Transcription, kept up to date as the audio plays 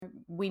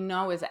we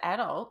know as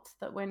adults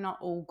that we're not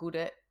all good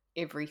at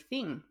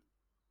everything.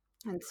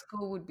 And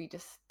school would be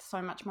just so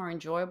much more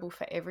enjoyable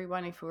for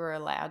everyone if we were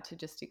allowed to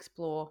just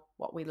explore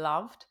what we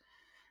loved.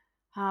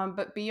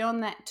 But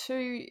beyond that,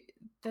 too,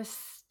 the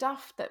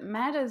stuff that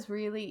matters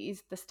really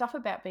is the stuff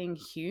about being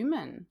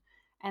human.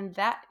 And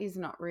that is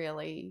not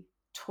really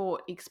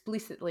taught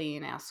explicitly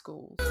in our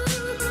schools.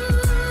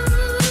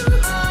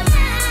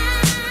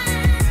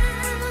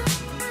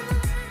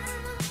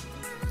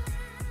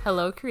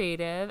 Hello,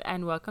 Creative,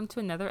 and welcome to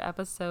another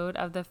episode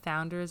of the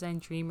Founders and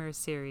Dreamers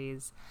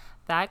series.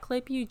 That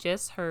clip you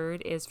just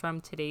heard is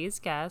from today's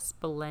guest,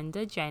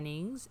 Belinda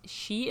Jennings.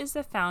 She is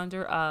the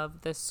founder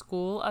of the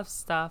School of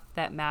Stuff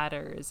That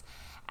Matters,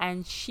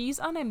 and she's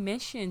on a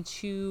mission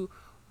to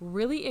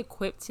really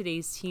equip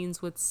today's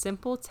teens with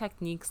simple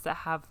techniques that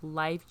have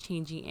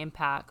life-changing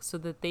impact so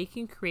that they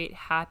can create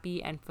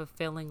happy and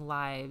fulfilling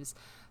lives.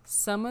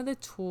 Some of the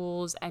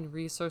tools and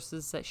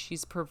resources that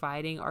she's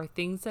providing are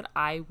things that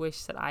I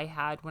wish that I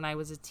had when I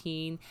was a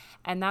teen,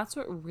 and that's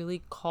what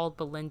really called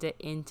Belinda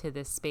into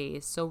this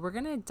space. So we're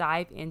going to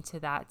dive into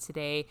that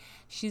today.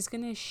 She's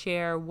going to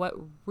share what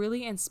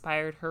really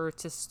inspired her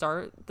to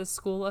start the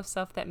School of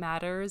Stuff That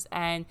Matters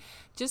and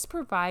just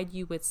provide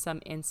you with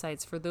some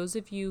insights for those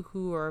of you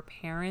who are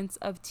parents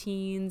of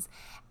teens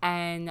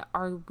and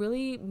are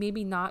really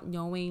maybe not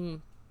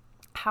knowing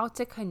how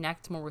to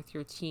connect more with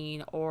your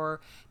teen,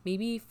 or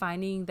maybe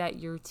finding that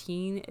your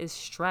teen is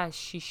stressed.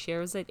 She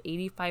shares that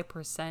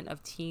 85%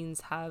 of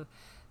teens have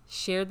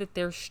shared that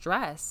they're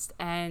stressed,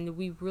 and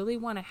we really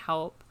want to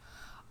help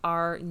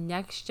our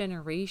next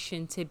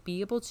generation to be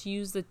able to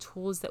use the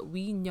tools that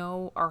we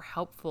know are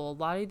helpful. A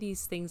lot of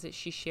these things that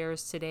she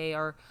shares today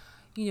are,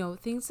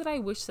 things that I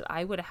wish that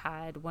I would have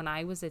had when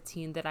I was a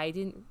teen that I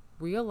didn't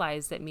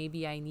realize that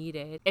maybe I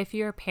needed. If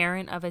you're a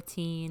parent of a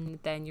teen,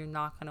 then you're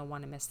not going to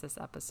want to miss this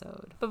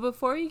episode. But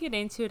before we get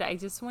into it, I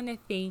just want to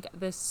thank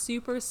the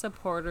super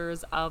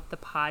supporters of the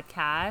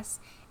podcast.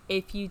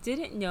 If you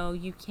didn't know,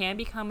 you can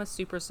become a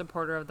super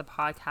supporter of the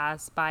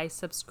podcast by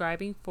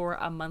subscribing for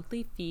a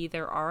monthly fee.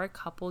 There are a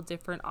couple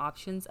different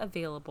options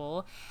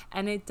available,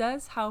 and it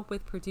does help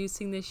with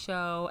producing the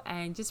show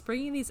and just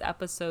bringing these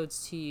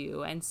episodes to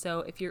you. And so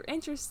if you're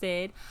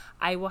interested,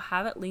 I will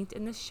have it linked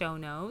in the show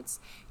notes.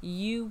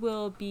 You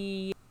will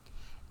be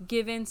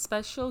given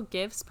special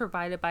gifts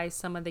provided by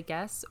some of the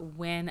guests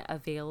when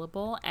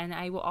available, and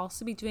I will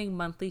also be doing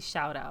monthly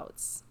shout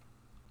outs.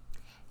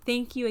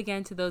 Thank you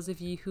again to those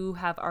of you who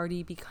have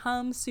already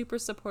become super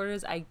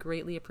supporters. I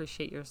greatly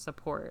appreciate your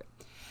support.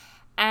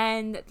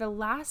 And the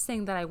last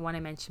thing that I want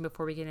to mention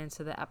before we get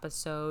into the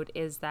episode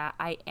is that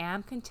I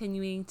am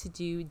continuing to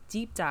do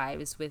deep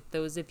dives with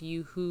those of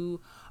you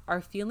who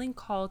are feeling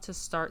called to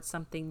start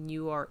something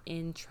new or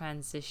in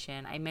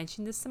transition. I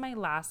mentioned this in my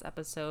last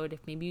episode,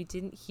 if maybe you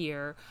didn't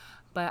hear,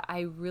 but I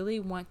really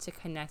want to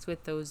connect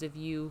with those of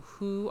you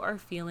who are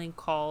feeling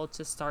called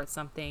to start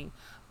something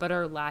but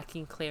are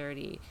lacking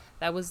clarity.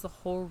 That was the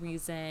whole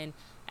reason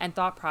and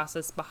thought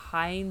process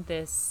behind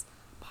this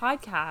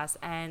podcast,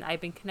 and I've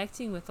been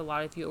connecting with a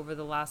lot of you over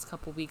the last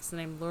couple weeks, and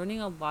I'm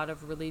learning a lot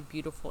of really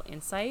beautiful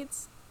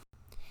insights.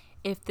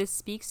 If this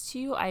speaks to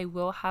you, I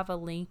will have a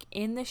link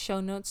in the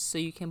show notes so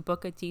you can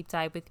book a deep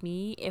dive with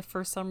me. If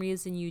for some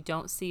reason you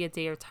don't see a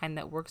day or time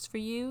that works for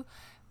you,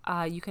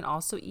 you can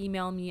also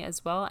email me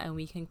as well, and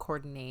we can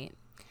coordinate.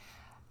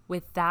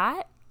 With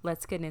that,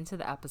 let's get into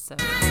the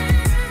episode.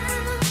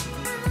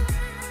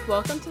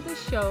 Welcome to the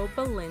show,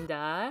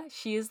 Belinda.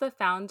 She is the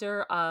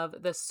founder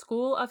of the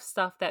School of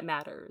Stuff That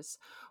Matters.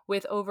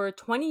 With over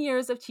 20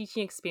 years of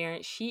teaching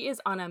experience, she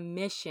is on a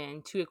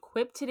mission to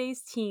equip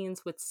today's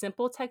teens with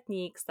simple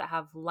techniques that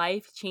have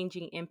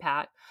life-changing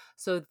impact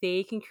so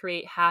they can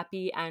create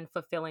happy and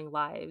fulfilling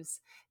lives.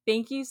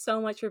 Thank you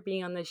so much for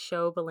being on the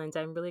show, Belinda.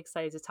 I'm really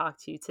excited to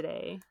talk to you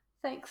today.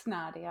 Thanks,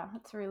 Nadia.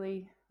 It's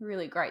really,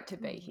 really great to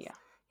be here.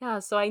 Yeah,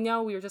 so I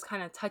know we were just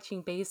kind of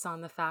touching base on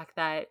the fact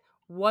that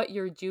what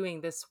you're doing,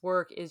 this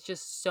work, is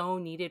just so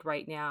needed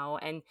right now.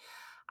 And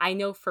I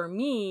know for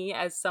me,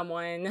 as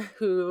someone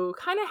who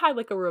kind of had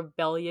like a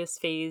rebellious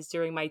phase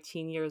during my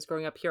teen years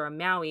growing up here on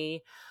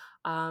Maui,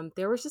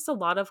 there was just a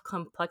lot of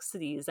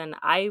complexities. And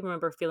I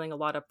remember feeling a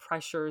lot of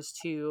pressures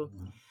to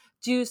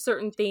do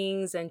certain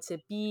things and to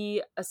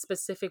be a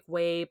specific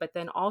way, but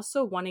then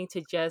also wanting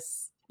to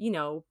just,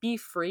 be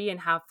free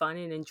and have fun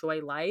and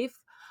enjoy life.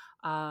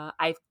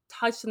 I've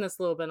touched on this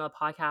a little bit on the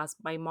podcast.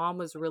 My mom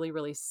was really,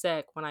 really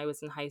sick when I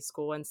was in high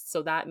school. And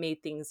so that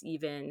made things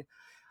even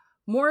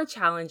more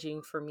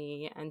challenging for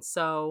me. And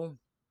so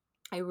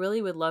I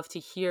really would love to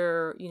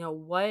hear,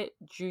 what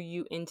drew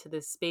you into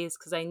this space?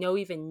 Because I know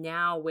even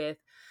now with,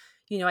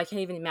 I can't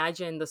even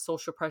imagine the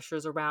social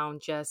pressures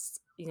around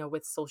just,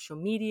 with social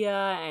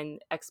media and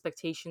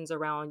expectations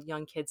around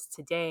young kids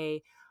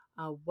today.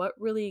 What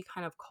really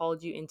kind of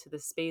called you into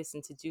this space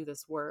and to do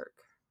this work?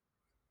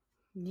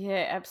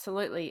 Yeah,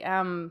 absolutely.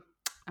 I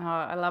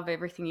love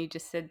everything you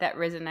just said. That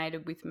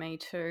resonated with me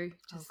too.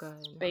 Just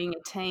Good. being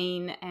a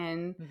teen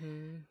and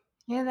Mm-hmm.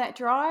 Yeah, that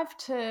drive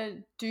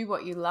to do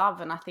what you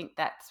love, and I think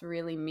that's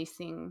really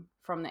missing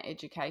from the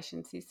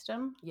education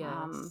system.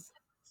 Yes.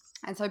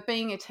 And so,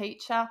 being a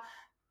teacher,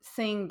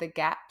 seeing the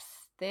gaps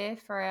there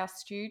for our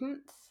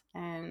students,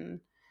 and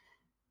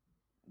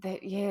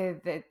that, yeah,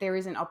 that there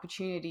is an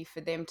opportunity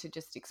for them to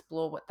just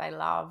explore what they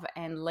love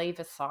and leave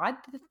aside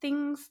the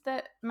things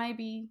that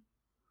maybe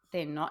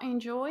they're not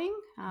enjoying.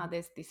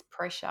 There's this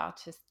pressure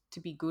to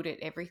be good at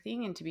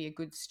everything, and to be a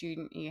good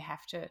student, you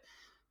have to,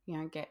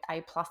 get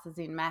A pluses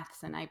in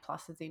maths and A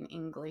pluses in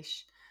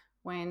English.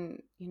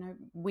 When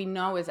we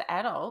know as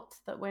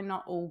adults that we're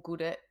not all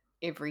good at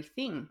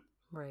everything,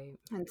 Right.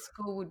 and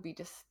school would be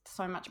just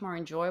so much more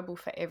enjoyable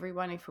for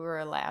everyone if we were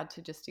allowed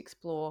to just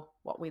explore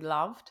what we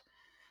loved.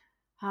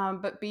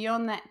 But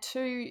beyond that,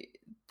 too,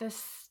 the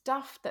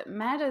stuff that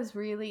matters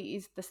really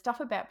is the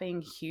stuff about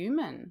being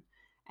human.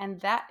 And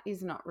that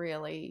is not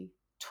really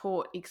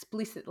taught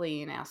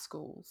explicitly in our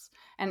schools.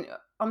 And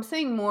I'm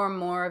seeing more and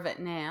more of it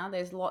now.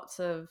 There's lots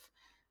of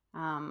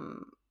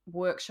um,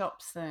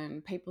 workshops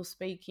and people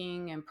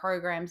speaking and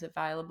programs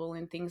available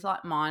in things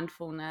like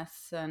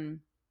mindfulness and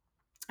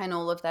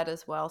all of that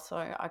as well. So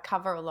I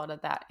cover a lot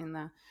of that in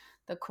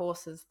the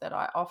courses that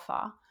I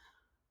offer.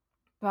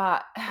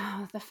 But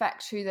the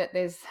fact too that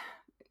there's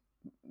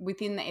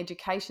within the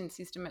education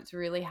system, it's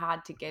really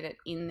hard to get it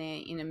in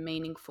there in a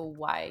meaningful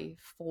way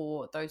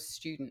for those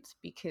students,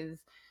 because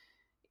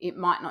it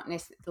might not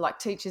necessarily, like,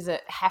 teachers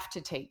that have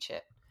to teach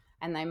it,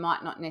 and they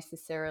might not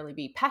necessarily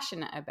be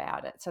passionate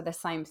about it. So the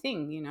same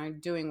thing,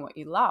 doing what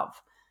you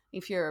love.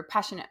 If you're a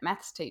passionate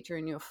maths teacher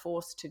and you're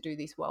forced to do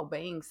this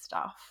well-being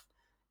stuff,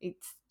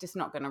 it's just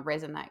not going to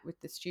resonate with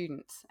the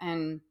students.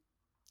 And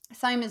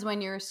same as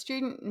when you're a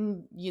student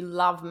and you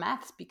love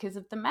maths because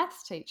of the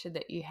maths teacher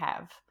that you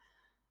have,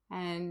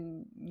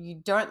 and you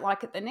don't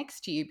like it the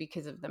next year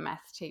because of the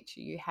maths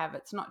teacher you have.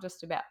 It's not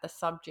just about the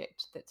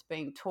subject that's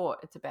being taught,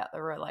 it's about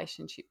the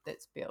relationship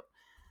that's built.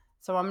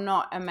 So I'm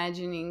not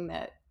imagining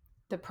that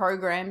the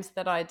programs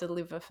that I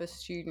deliver for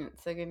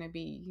students are going to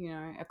be,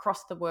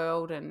 across the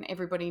world and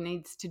everybody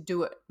needs to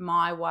do it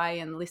my way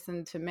and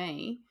listen to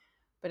me.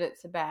 But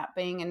it's about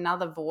being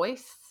another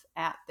voice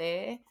out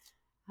there,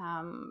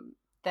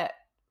 that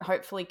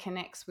hopefully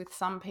connects with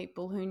some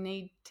people who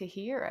need to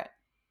hear it.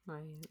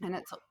 Right. And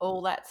it's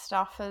all that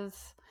stuff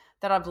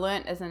that I've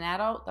learnt as an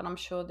adult, that I'm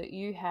sure that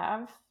you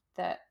have,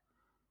 that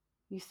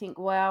you think,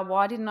 wow,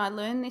 why didn't I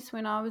learn this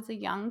when I was a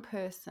young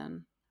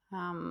person?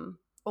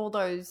 All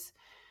those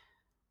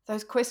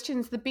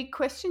questions, the big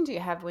questions you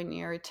have when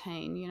you're a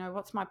teen,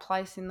 what's my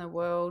place in the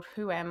world?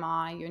 Who am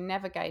I? You're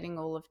navigating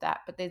all of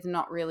that, but there's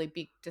not really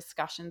big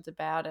discussions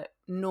about it,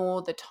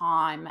 nor the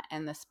time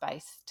and the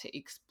space to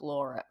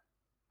explore it.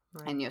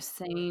 Right. And you're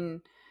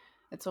seen,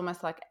 it's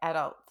almost like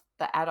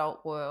the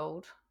adult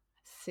world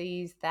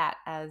sees that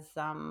as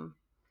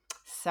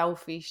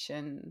selfish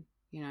and,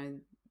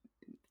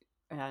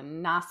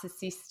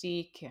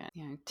 narcissistic.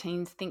 And,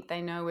 teens think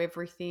they know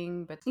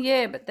everything, but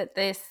yeah, but that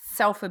they're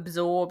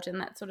self-absorbed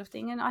and that sort of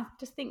thing. And I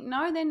just think,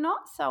 no, they're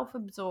not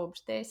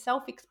self-absorbed. They're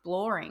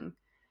self-exploring,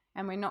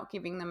 and we're not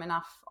giving them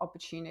enough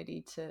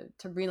opportunity to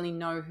really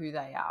know who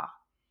they are.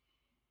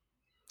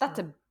 That's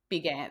a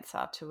big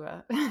answer to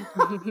a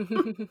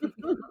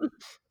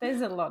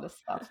there's a lot of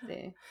stuff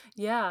there.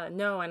 Yeah,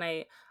 no,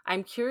 and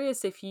I'm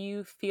curious if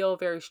you feel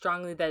very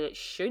strongly that it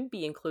should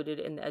be included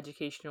in the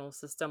educational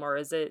system,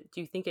 or do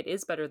you think it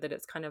is better that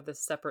it's kind of this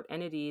separate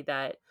entity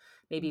that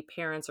maybe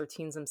parents or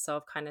teens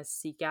themselves kind of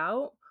seek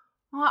out?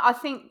 Well, I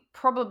think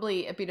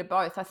probably a bit of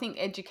both. I think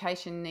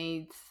education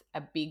needs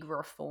a big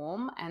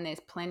reform, and there's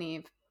plenty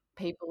of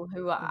people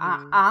who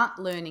Mhm. aren't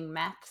learning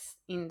maths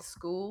in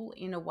school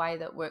in a way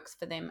that works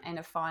for them, and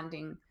are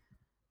finding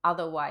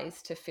other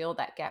ways to fill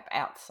that gap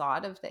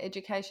outside of the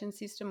education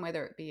system,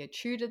 whether it be a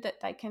tutor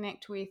that they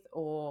connect with,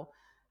 or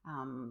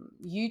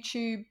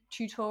YouTube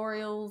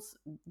tutorials,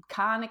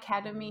 Khan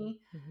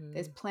Academy.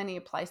 There's Mhm. plenty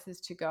of places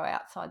to go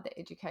outside the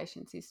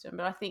education system.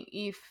 But I think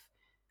if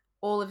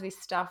all of this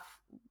stuff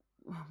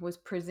was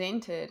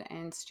presented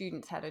and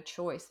students had a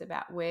choice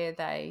about where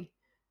they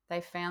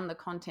found the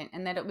content,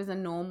 and that it was a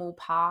normal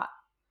part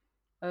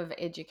of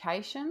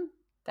education,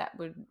 that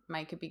would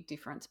make a big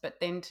difference. But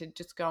then to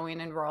just go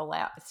in and roll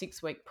out a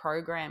 6-week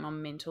program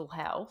on mental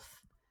health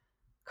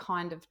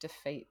kind of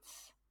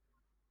defeats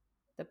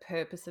the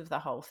purpose of the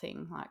whole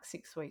thing. Like,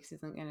 6 weeks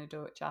isn't going to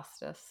do it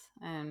justice,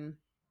 and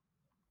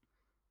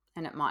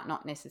it might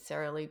not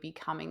necessarily be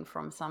coming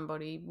from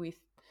somebody with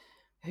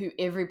who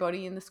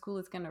everybody in the school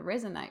is going to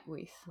resonate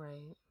with.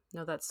 Right.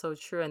 No, that's so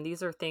true. And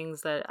these are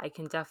things that I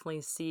can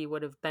definitely see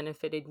would have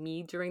benefited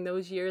me during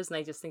those years. And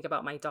I just think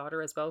about my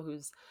daughter as well,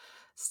 who's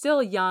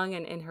still young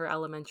and in her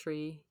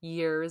elementary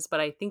years. But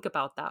I think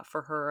about that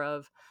for her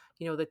of,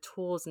 the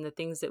tools and the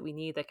things that we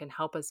need that can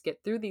help us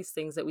get through these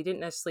things that we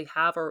didn't necessarily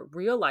have or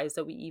realize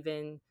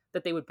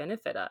that they would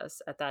benefit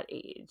us at that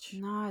age.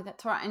 No,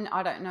 that's right. And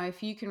I don't know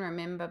if you can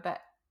remember, but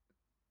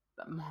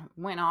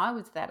when I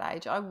was that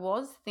age, I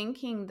was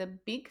thinking the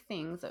big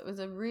things. It was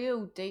a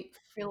real deep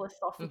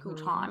philosophical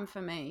Mm-hmm. time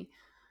for me.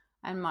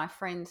 and my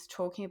friends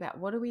talking about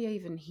what are we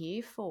even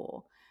here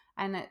for?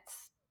 And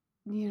it's,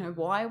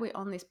 why are Mhm. we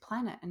on this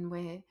planet, and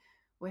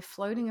we're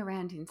floating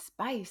around in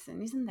space,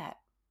 and isn't that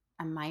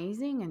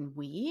amazing and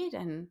weird?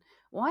 And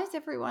why is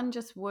everyone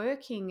just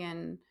working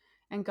and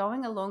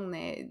going along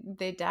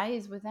their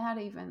days without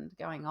even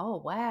going, oh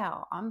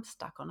wow, I'm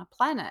stuck on a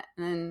planet,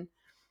 and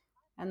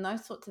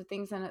those sorts of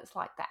things. And it's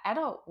like the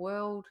adult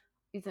world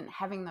isn't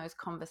having those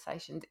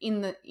conversations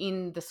in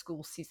the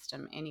school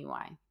system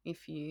anyway.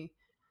 If you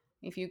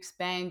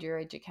expand your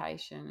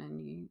education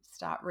and you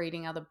start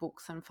reading other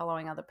books and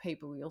following other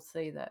people, you'll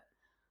see that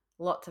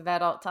lots of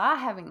adults are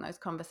having those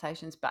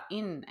conversations, but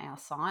in our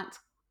science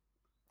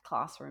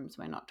classrooms,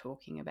 we're not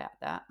talking about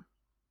that.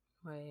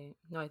 Right.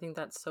 No, I think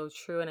that's so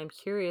true. And I'm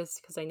curious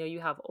because I know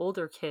you have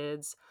older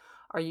kids.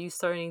 Are you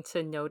starting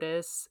to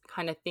notice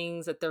kind of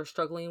things that they're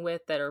struggling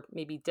with that are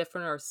maybe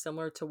different or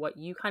similar to what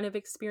you kind of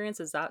experience?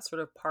 Is that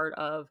sort of part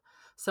of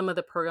some of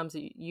the programs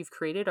that you've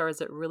created, or is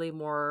it really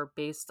more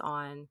based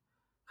on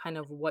kind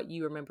of what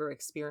you remember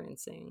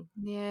experiencing?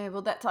 Yeah,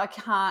 well, I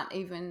can't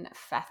even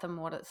fathom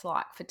what it's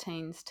like for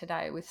teens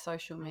today with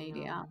social I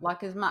media. know.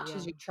 Like, as much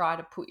as Yeah. you try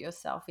to put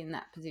yourself in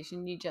that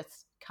position, you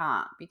just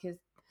can't, because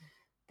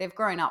they've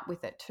grown up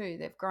with it too.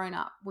 They've grown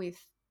up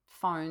with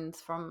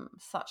phones from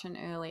such an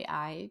early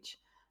age.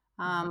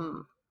 Hmm.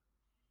 Um,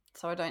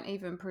 so I don't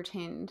even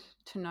pretend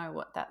to know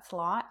what that's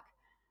like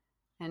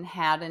and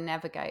how to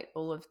navigate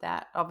all of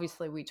that.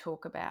 Obviously, we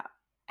talk about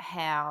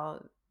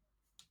how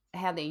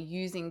they're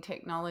using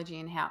technology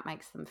and how it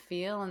makes them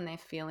feel, and their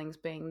feelings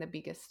being the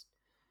biggest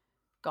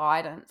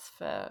guidance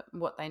for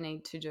what they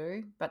need to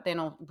do. But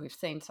then we've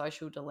seen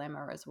Social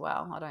Dilemma as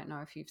well. I don't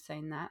know if you've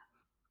seen that.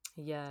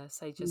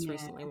 Yes, I just Yeah.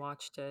 recently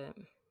watched it.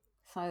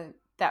 So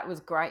that was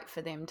great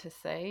for them to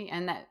see,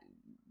 and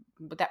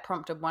that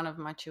prompted one of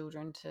my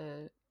children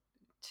to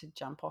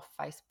jump off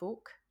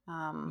Facebook.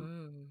 Um,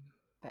 Mm,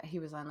 but he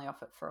was only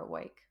off it for a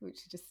week,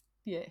 which just,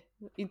 yeah,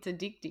 it's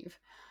addictive.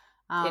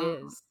 it Um,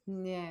 is.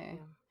 yeah.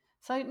 Yeah.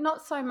 So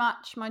not so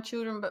much my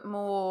children, but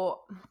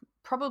more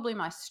probably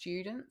my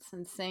students,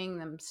 and seeing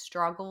them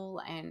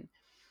struggle, and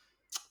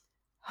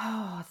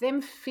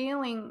them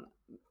feeling,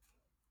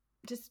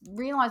 just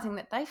realizing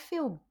that they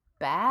feel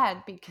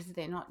bad because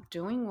they're not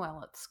doing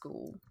well at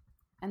school.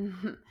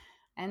 And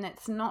and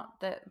it's not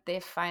that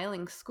they're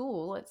failing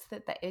school, it's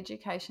that the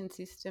education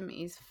system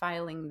is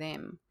failing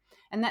them.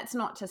 And that's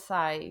not to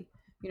say,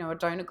 I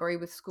don't agree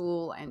with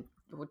school and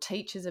or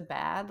teachers are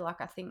bad. Like,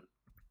 I think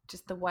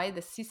just the way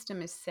the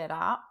system is set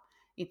up,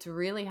 it's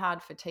really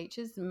hard for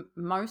teachers.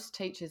 Most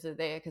teachers are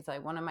there because they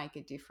want to make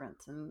a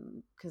difference,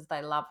 and because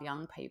they love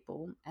young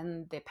people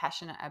and they're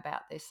passionate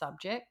about their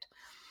subject,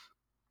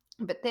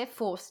 but they're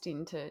forced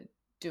into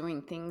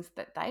doing things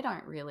that they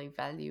don't really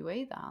value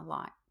either,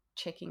 like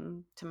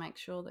checking to make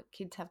sure that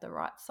kids have the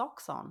right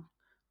socks on.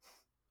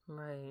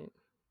 Right.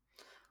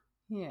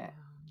 Yeah. Yeah.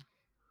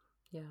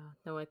 Yeah,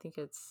 no, I think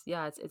it's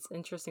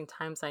interesting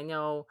times. I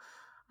know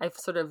I've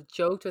sort of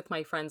joked with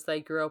my friends that I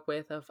grew up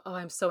with of, oh,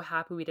 I'm so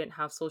happy we didn't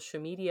have social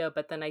media,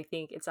 but then I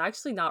think it's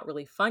actually not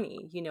really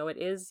funny. It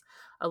is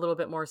a little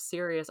bit more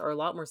serious or a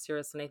lot more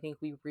serious than I think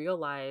we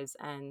realize.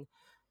 And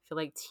I feel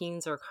like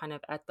teens are kind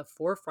of at the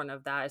forefront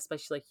of that,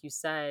 especially like you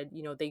said,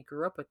 they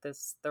grew up with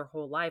this their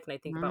whole life. And I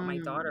think about my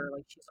daughter, Mm.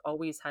 like she's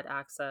always had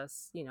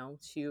access,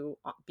 to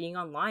being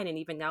online. And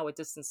even now with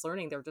distance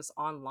learning, they're just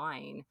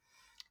online,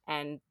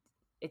 and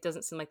it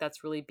doesn't seem like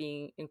that's really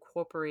being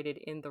incorporated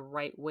in the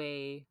right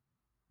way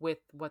with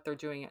what they're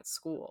doing at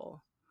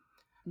school.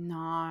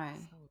 No,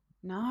 So,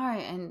 no.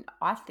 And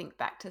I think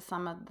back to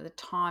some of the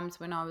times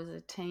when I was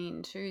a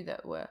teen too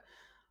that were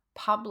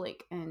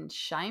public and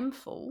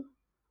shameful,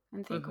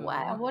 and think,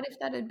 wow, mhm, what if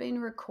that had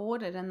been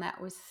recorded and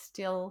that was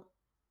still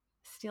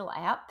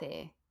out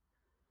there?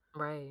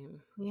 right.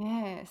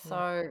 Yeah.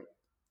 Yeah. So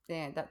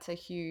yeah, that's a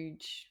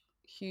huge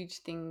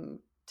thing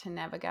to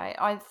navigate.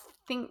 I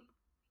think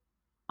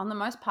on the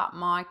most part,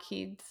 my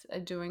kids are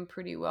doing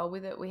pretty well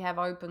with it. We have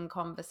open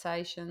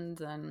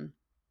conversations, and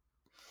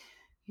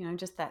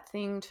just that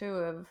thing too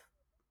of,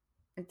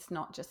 it's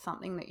not just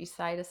something that you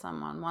say to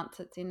someone. Once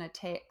it's in a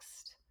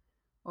text,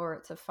 or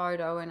it's a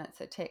photo and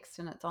it's a text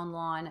and it's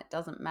online, it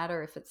doesn't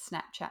matter if it's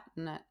Snapchat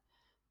and it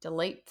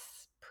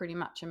deletes pretty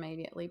much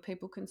immediately.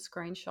 People can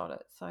screenshot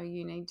it. So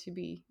you need to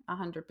be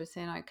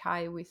 100%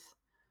 okay with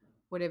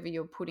whatever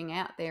you're putting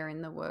out there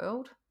in the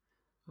world.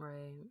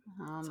 Right.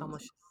 It's Um,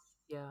 almost,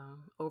 yeah,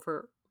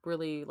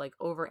 really like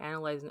over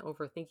analyzing,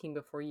 overthinking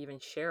before you even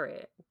share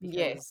it,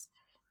 yes, because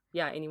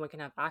yeah, anyone can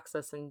have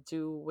access and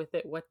do with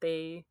it what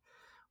they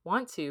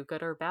want to,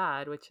 good or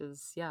bad, which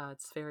is, yeah,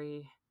 it's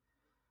very,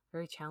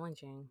 very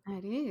challenging.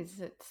 it is.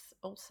 It's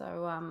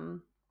also,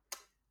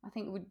 I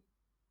think it would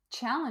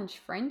challenge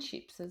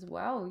friendships as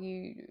well.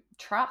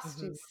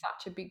 Trust Hmm. is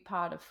such a big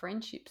part of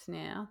friendships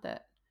now,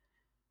 that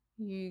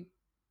you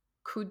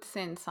could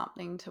send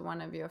something to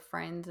one of your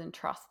friends and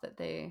trust that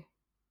they're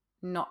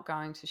not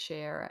going to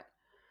share it.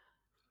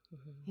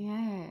 Hmm.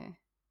 Yeah.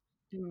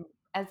 Mm.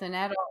 As an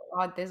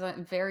adult, there's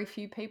very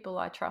few people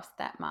I trust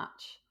that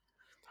much.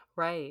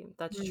 Right.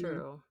 That's Mm.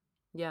 true.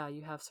 Yeah,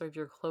 you have sort of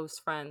your close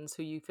friends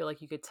who you feel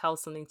like you could tell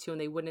something to and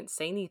they wouldn't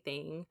say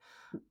anything,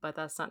 but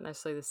that's not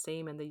necessarily the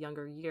same in the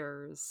younger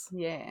years.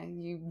 Yeah,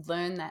 you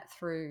learn that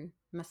through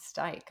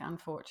mistake,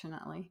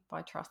 unfortunately,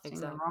 by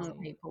trusting the wrong Exactly.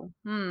 people.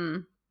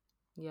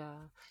 Yeah.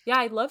 Yeah,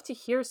 I'd love to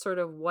hear sort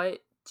of what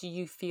do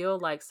you feel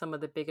like some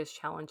of the biggest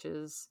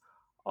challenges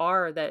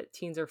are that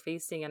teens are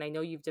facing? And I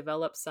know you've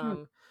developed Hmm.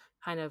 some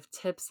kind of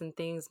tips and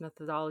things,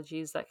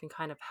 methodologies that can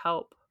kind of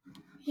help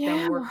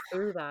them Yeah, work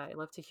through that. I'd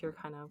love to hear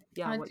kind of,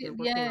 yeah, I what you're did.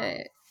 working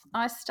Yeah, on.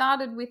 I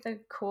started with a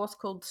course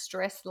called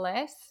Stress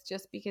Less,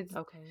 just because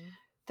Okay.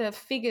 the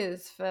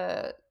figures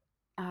for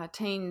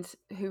teens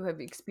who have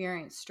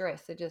experienced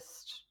stress are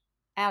just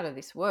out of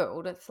this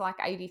world. It's like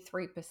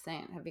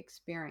 83% have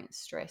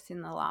experienced stress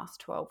in the last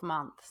 12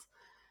 months.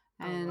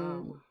 Oh,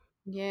 And wow.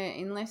 yeah,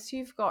 unless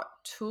you've got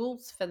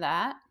tools for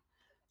that,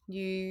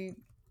 you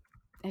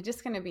are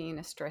just going to be in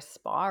a stress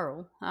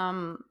spiral.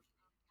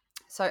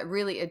 So,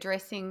 really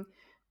addressing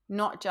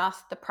not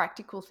just the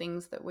practical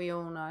things that we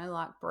all know,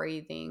 like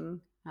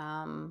breathing,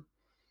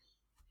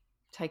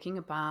 taking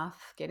a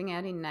bath, getting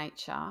out in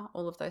nature,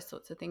 all of those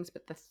sorts of things,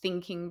 but the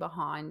thinking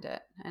behind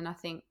it. And I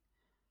think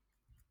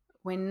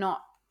we're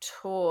not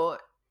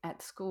taught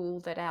at school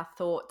that our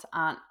thoughts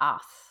aren't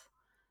us.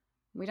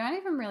 We don't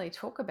even really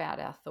talk about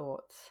our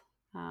thoughts.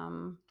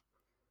 Um,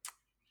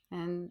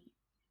 and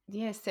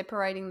yeah,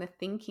 separating the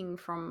thinking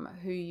from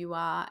who you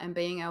are and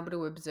being able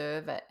to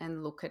observe it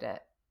and look at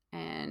it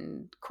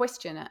and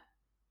question it,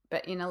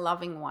 but in a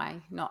loving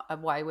way, not a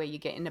way where you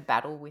get in a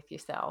battle with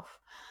yourself.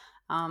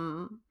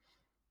 Um,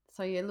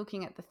 so you're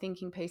looking at the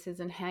thinking pieces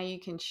and how you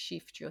can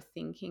shift your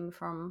thinking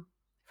from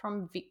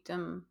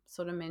victim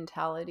sort of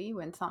mentality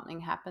when something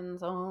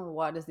happens. Oh,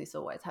 why does this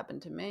always happen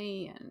to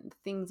me? And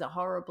things are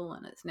horrible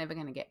and it's never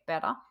going to get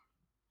better.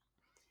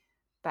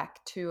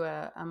 Back to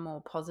a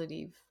more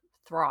positive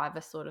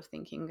thriver sort of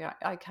thinking. Go,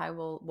 okay,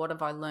 well, what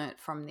have I learnt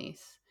from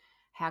this?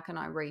 How can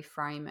I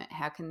reframe it?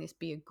 How can this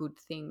be a good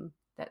thing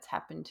that's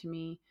happened to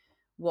me?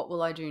 What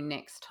will I do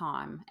next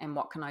time? And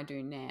what can I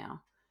do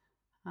now?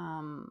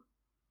 Um,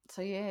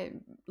 so yeah,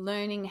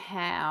 learning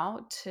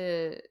how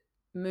to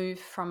move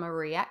from a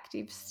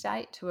reactive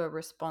state to a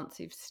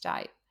responsive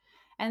state.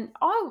 And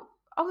I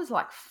was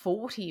like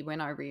 40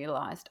 when I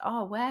realized,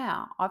 oh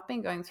wow, I've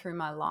been going through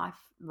my life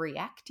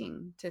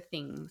reacting to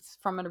things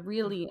from a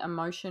really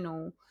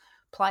emotional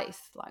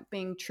place, like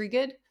being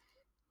triggered.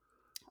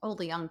 All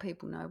the young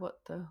people know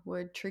what the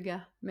word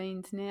trigger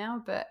means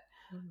now, but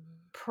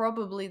Mhm.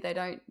 probably they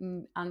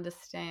don't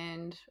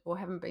understand or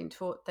haven't been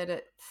taught that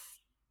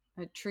it's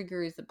a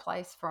trigger is a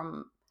place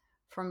from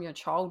your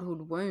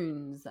childhood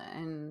wounds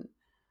and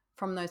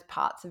from those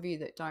parts of you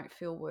that don't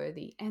feel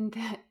worthy. And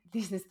that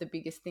this is the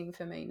biggest thing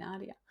for me,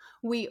 Nadia.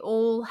 We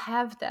all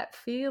have that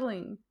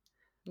feeling.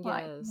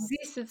 Like Yes.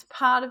 this is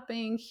part of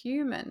being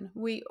human.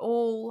 We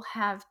all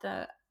have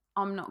the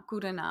I'm not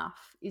good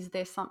enough. Is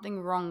there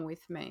something wrong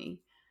with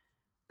me?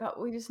 But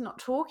we're just not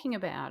talking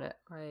about it.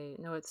 Right.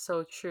 No, it's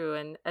so true.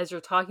 And as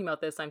you're talking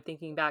about this, I'm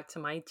thinking back to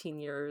my teen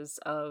years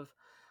of,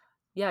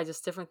 yeah,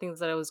 just different things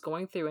that I was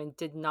going through and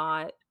did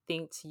not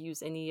think to use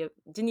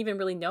didn't even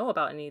really know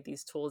about any of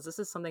these tools. This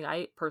is something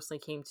I personally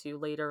came to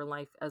later in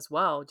life as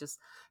well, just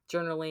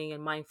journaling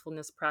and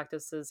mindfulness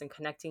practices and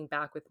connecting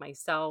back with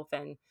myself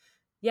and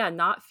yeah,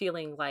 not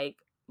feeling like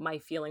my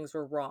feelings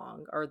were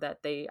wrong or that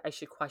I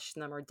should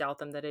question them or doubt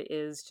them, that it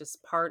is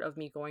just part of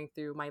me going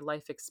through my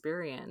life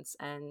experience.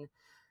 And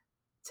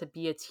to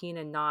be a teen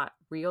and not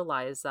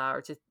realize that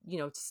or to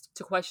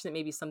to question that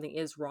maybe something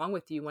is wrong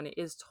with you when it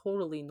is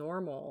totally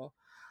normal.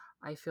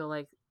 I feel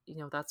like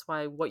that's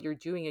why what you're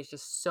doing is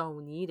just so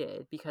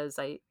needed because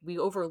I we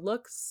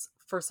overlook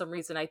for some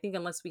reason. I think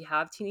unless we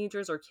have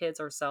teenagers or kids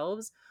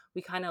ourselves,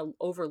 we kind of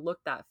overlook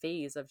that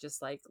phase of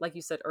just like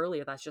you said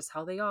earlier, that's just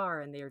how they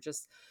are and they're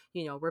just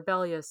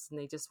rebellious and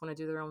they just want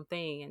to do their own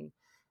thing.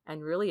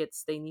 And really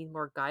it's they need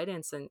more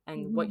guidance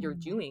and what you're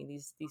Yeah. doing,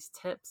 these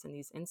tips and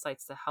these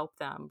insights to help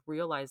them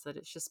realize that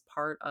it's just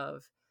part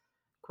of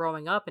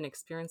growing up and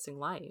experiencing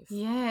life.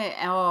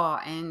 Yeah. Oh,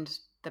 and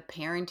the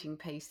parenting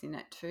piece in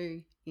it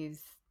too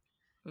is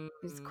Mm,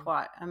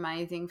 quite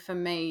amazing. For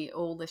me,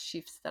 all the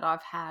shifts that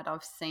I've had,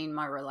 I've seen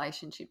my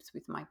relationships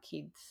with my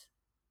kids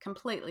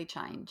completely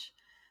change.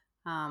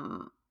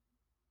 Um,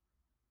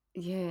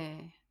 yeah.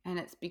 And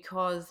it's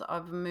because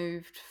I've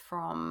moved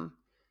from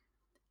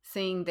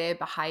seeing their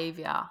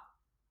behavior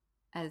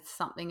as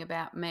something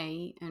about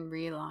me and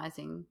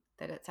realizing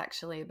that it's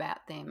actually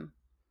about them.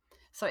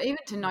 So even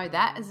to know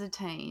that mm-hmm. as a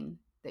teen,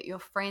 that your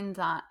friends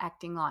aren't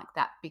acting like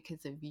that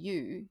because of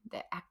you,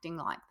 they're acting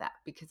like that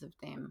because of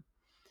them.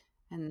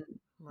 And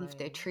if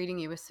they're Right. treating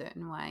you a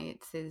certain way,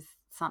 it says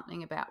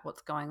something about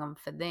what's going on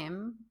for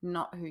them,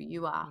 not who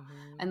you are.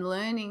 Mm-hmm. And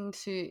learning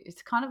to,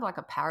 it's kind of like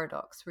a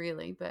paradox,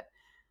 really, but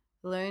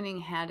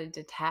learning how to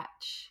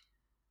detach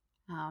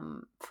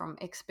from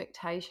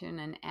expectation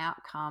and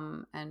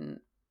outcome and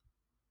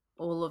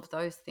all of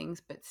those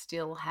things, but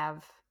still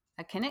have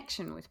a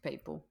connection with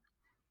people.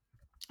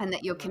 And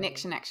that your Right.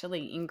 connection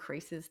actually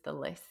increases the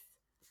less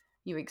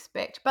you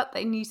expect, but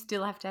then you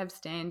still have to have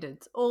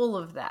standards, all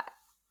of that.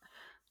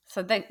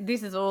 So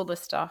this is all the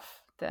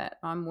stuff that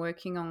I'm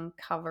working on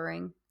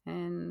covering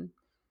and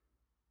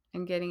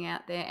getting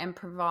out there and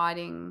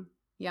providing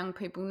young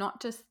people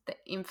not just the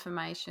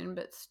information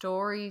but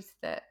stories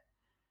that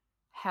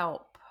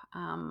help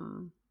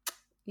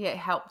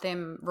help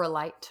them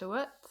relate to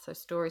it. So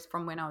stories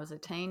from when I was a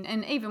teen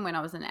and even when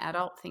I was an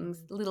adult,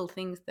 little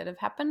things that have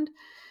happened.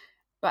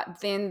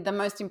 But then the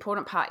most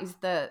important part is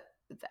the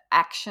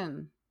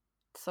action.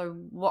 So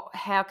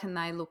how can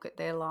they look at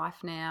their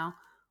life now?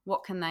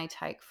 What can they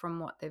take from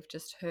what they've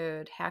just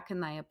heard? How can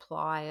they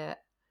apply it?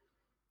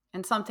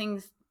 And some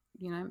things,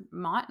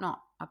 might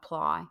not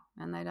apply,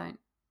 and they don't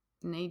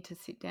need to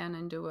sit down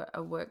and do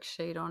a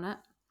worksheet on it.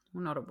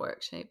 Well, not a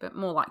worksheet, but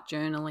more like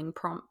journaling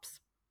prompts,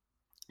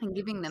 and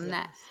giving them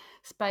that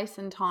space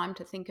and time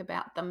to think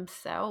about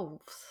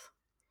themselves.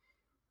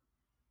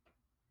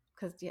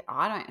 Because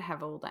I don't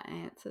have all the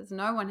answers.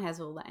 No one has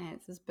all the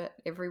answers, but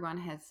everyone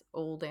has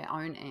all their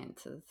own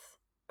answers.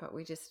 But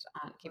we just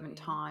aren't given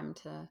time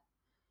to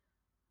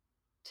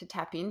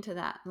tap into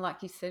that.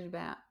 Like you said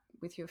about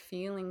with your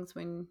feelings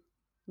when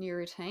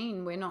you're a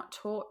teen, we're not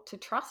taught to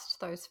trust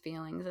those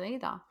feelings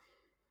either.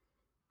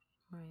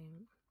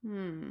 Right.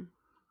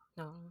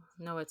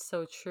 No, it's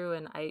so true.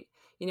 And I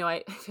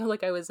feel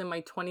like I was in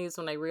my 20s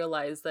when I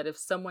realized that if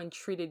someone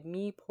treated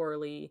me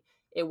poorly,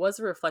 it was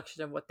a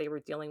reflection of what they were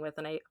dealing with.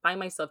 And I find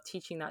myself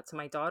teaching that to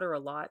my daughter a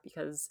lot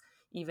because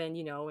even,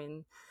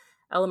 in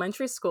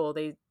elementary school,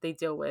 they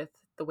deal with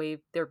the way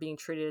they're being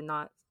treated in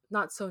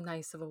not so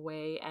nice of a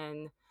way.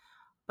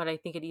 But I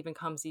think it even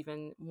comes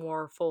even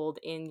more fold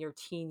in your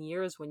teen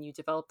years when you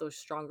develop those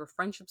stronger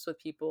friendships with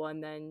people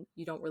and then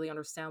you don't really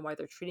understand why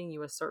they're treating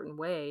you a certain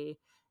way.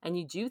 And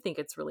you do think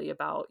it's really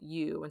about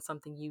you and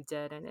something you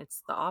did, and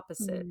it's the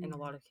opposite in a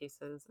lot of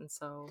cases. And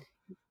so,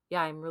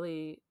 yeah,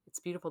 it's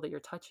beautiful that you're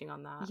touching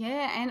on that.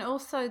 Yeah, and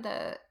also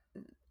the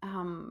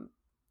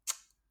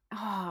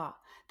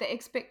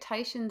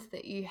expectations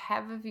that you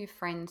have of your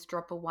friends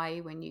drop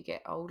away when you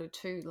get older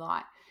too.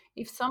 Like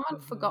if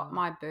someone forgot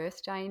my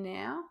birthday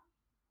now,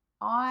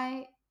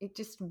 it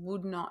just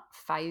would not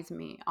faze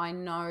me. I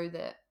know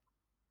that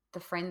the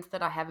friends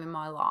that I have in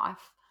my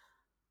life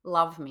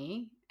love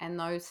me and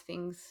those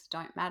things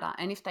don't matter.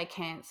 And if they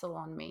cancel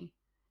on me,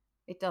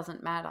 it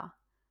doesn't matter.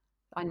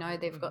 I know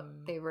they've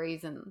got their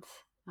reasons.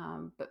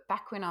 But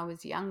back when I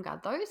was younger,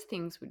 those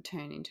things would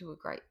turn into a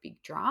great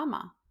big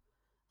drama.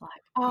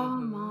 Like, oh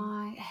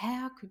my,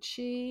 how could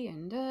she?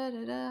 And da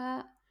da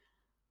da.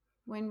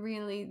 When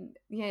really,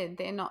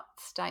 they're not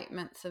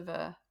statements of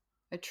a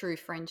true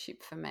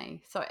friendship for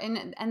me. So,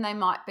 and they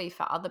might be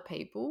for other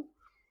people,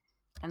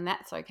 and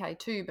that's okay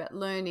too. But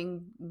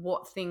learning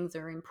what things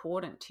are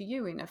important to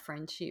you in a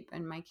friendship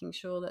and making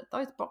sure that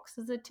those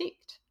boxes are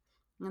ticked,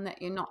 and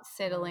that you're not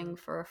settling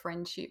for a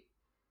friendship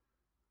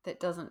that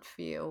doesn't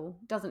fill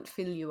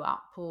you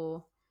up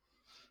or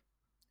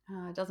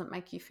doesn't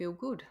make you feel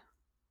good.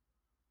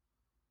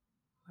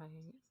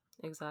 Right.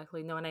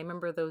 Exactly. No, and I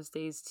remember those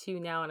days too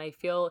now, and I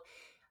feel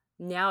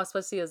now,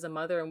 especially as a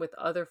mother and with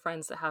other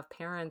friends that have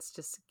parents,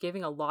 just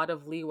giving a lot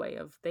of leeway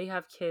of they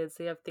have kids,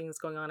 they have things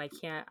going on.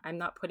 I'm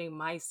not putting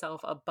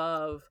myself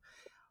above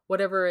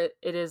whatever it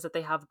is that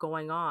they have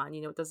going on.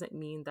 It doesn't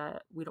mean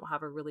that we don't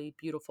have a really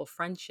beautiful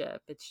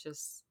friendship. It's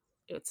just,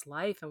 it's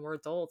life and we're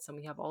adults and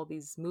we have all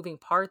these moving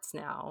parts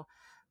now.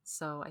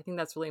 So I think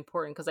that's really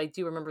important because I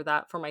do remember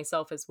that for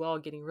myself as well,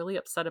 getting really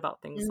upset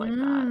about things like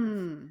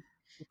that.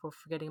 People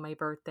forgetting my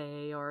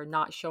birthday or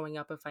not showing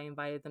up if I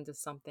invited them to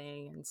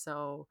something. And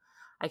so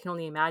I can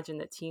only imagine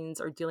that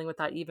teens are dealing with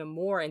that even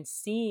more and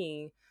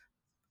seeing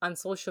on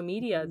social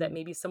media that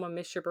maybe someone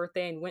missed your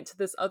birthday and went to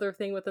this other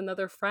thing with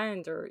another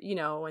friend or,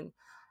 and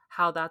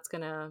how that's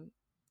going to,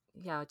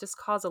 just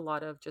cause a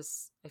lot of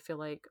just, I feel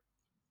like,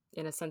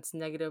 in a sense,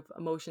 negative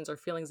emotions or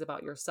feelings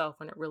about yourself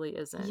when it really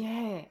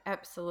Yeah,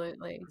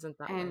 absolutely. isn't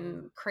that way.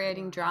 And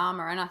creating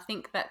drama. And I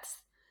think that's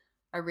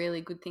a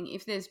really good thing.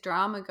 If there's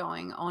drama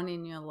going on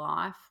in your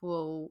life,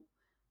 well,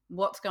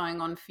 what's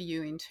going on for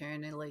you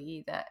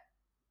internally that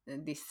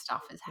this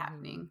stuff is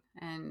happening?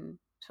 And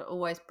to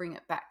always bring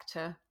it back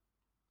to,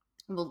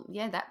 well,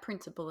 yeah, that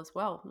principle as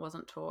well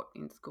wasn't taught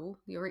in school.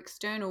 Your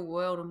external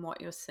world and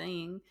what you're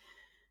seeing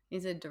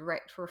is a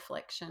direct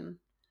reflection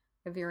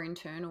of your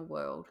internal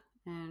world,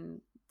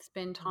 and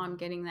spend time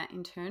getting that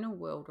internal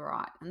world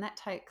right. And that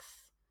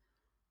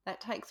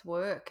takes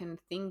work and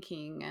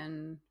thinking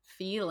and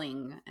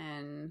feeling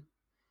and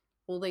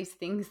all these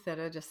things that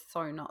are just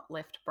so not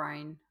left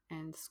brain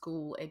and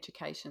school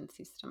education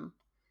system.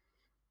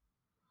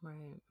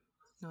 Right.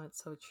 No,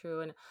 it's so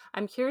true. And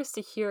I'm curious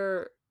to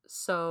hear,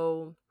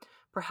 so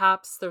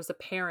perhaps there's a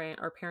parent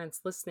or parents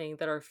listening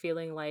that are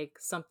feeling like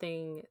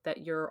something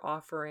that you're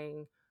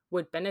offering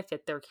would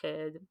benefit their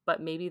kid,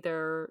 but maybe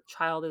their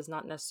child is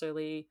not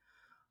necessarily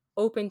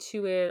open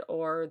to it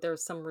or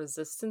there's some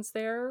resistance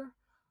there.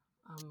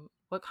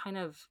 What kind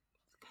of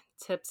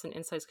tips and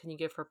insights can you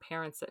give for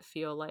parents that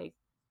feel like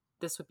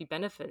this would be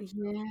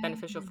Yeah,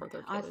 beneficial for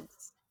their I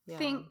kids? Yeah.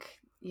 think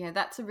yeah,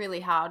 that's a really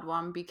hard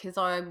one because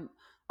I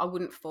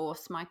wouldn't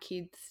force my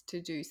kids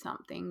to do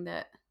something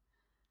that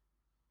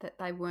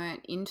they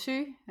weren't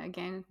into.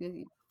 Again,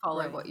 you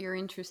follow what Right. you're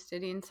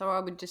interested in. So I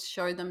would just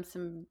show them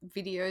some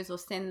videos or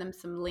send them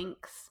some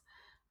links,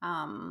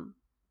 um,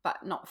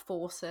 but not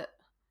force it.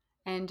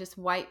 And just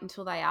wait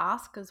until they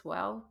ask as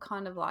well.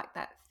 Kind of like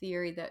that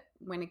theory that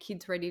when a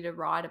kid's ready to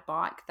ride a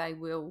bike, they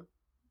will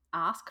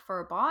ask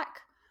for a bike,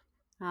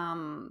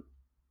 um,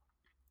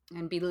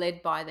 and be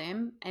led by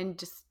them, and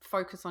just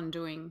focus on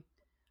doing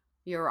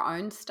your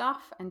own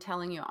stuff and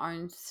telling your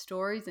own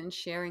stories and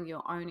sharing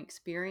your own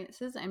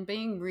experiences and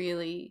being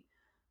really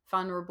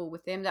vulnerable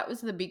with them. That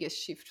was the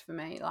biggest shift for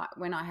me. Like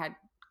when I had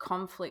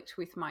conflict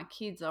with my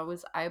kids, I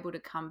was able to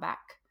come back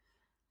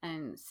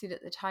and sit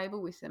at the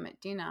table with them at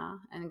dinner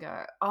and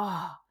go,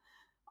 oh,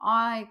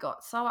 I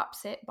got so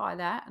upset by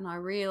that. And I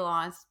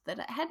realized that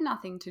it had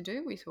nothing to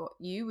do with what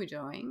you were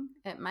doing.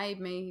 It made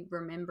me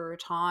remember a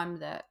time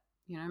that,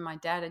 my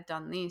dad had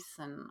done this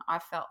and I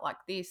felt like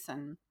this,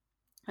 and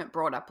it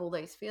brought up all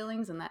these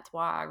feelings, and that's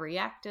why I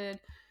reacted.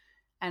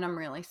 And I'm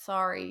really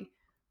sorry.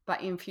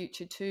 But in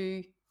future,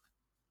 too,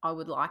 I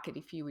would like it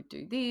if you would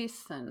do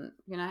this, and,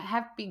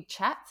 have big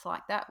chats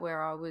like that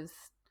where I was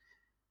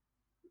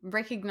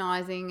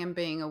recognizing and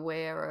being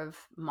aware of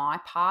my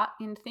part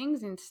in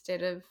things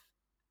instead of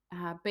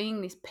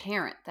being this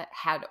parent that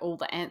had all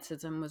the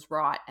answers and was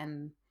right,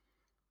 and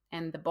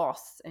the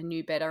boss and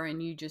knew better,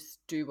 and you just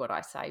do what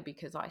I say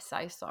because I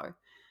say so.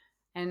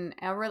 And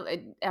our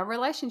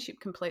relationship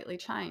completely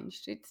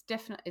changed. It's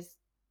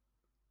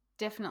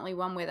definitely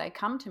one where they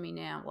come to me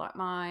now, like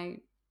my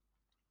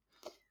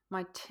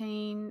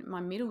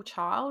middle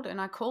child,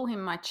 and I call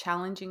him my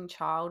challenging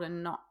child,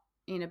 and not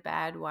in a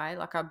bad way.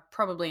 Like I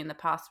probably in the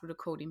past would have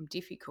called him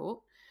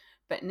difficult,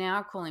 but now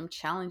I call him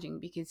challenging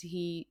because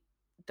the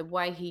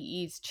way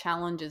he is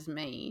challenges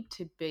me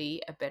to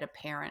be a better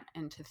parent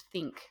and to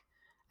think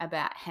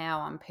about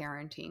how I'm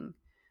parenting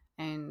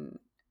and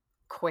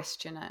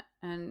question it.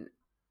 And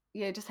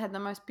yeah, just had the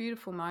most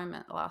beautiful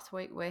moment last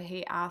week where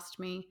he asked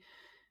me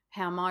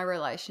how my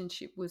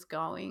relationship was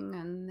going,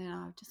 and then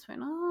I just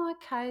went, oh,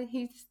 okay,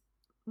 he's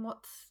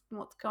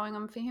what's going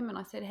on for him. And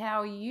I said,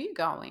 how are you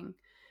going?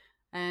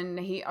 And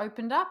he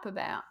opened up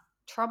about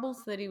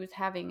troubles that he was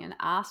having and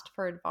asked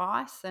for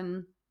advice.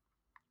 And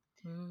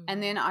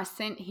then Mm. I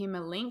sent him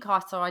a link.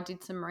 So I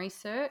did some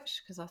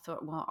research because I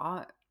thought,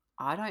 well,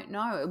 I don't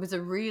know. It was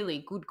a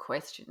really good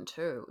question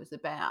too. It was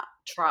about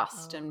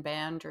trust Oh. and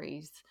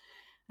boundaries.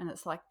 And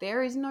it's like,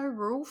 there is no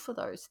rule for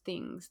those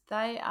things.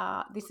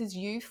 This is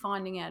you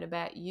finding out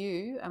about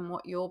you and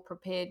what you're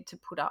prepared to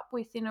put up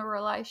with in a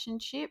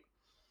relationship,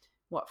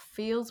 what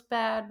feels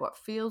bad, what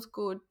feels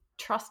good,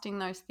 trusting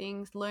those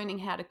things, learning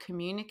how to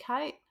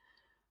communicate.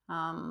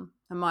 And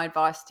my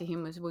advice to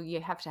him was, well,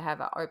 you have to have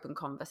an open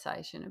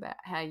conversation about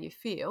how you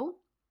feel,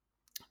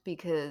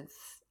 because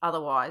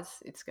otherwise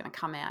it's going to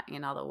come out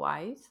in other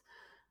ways,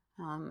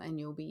 and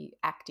you'll be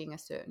acting a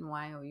certain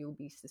way, or you'll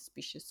be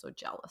suspicious or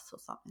jealous or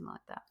something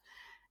like that.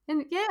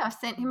 And yeah, I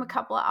sent him a Mm.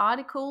 couple of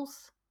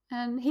articles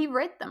and he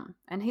read them.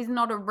 And he's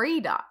not a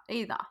reader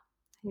either.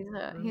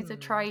 He's a Mm.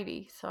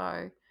 tradie.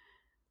 So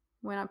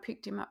when I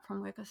picked him up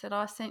from work, I said,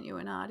 I sent you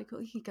an article.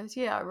 He goes,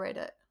 yeah, I read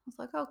it. I was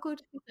like, oh,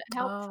 good. Is that Oh,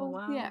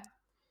 helpful? Yeah. wow.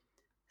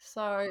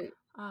 So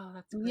Oh,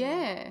 that's great.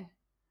 yeah.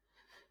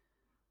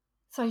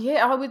 So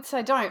yeah, I would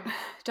say don't Oh.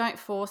 don't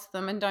force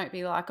them, and don't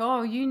be like,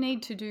 oh, you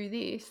need to do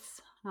this.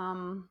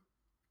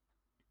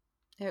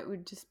 It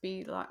would just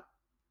be like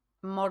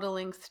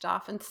modeling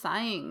stuff and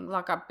saying,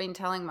 like I've been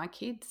telling my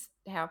kids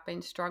how I've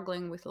been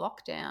struggling with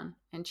lockdown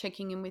and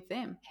checking in with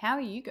them. How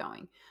are you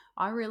going?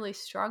 I really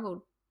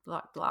struggled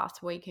like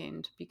last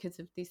weekend because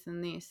of this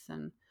and this,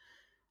 and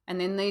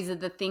then these are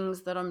the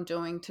things that I'm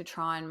doing to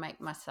try and make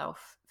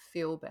myself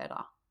feel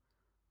better.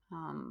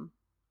 Um,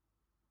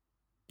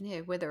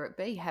 yeah, whether it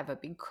be have a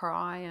big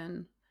cry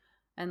and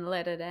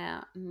let it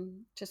out,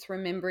 and just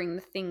remembering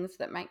the things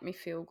that make me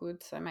feel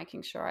good. So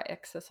making sure I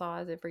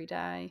exercise every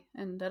day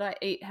and that I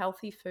eat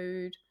healthy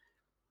food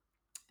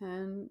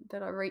and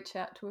that I reach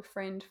out to a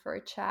friend for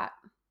a chat,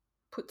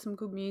 put some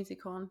good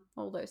music on,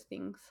 all those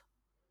things.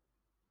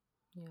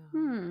 Yeah.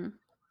 Hmm.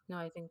 No,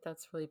 I think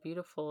that's really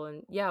beautiful.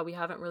 And yeah, we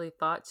haven't really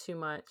thought too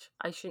much.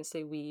 I shouldn't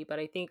say we, but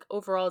I think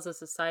overall as a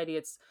society,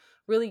 it's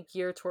really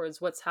geared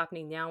towards what's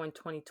happening now in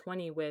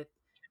 2020 with,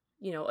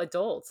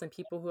 adults and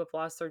people who have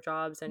lost their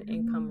jobs and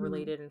income Mm.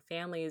 related and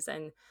families.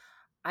 And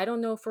I don't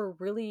know if we're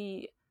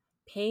really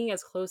paying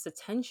as close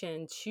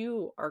attention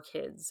to our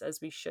kids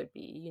as we should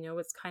be.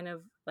 It's kind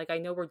of like I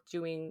know we're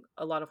doing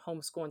a lot of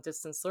homeschool and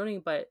distance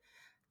learning, but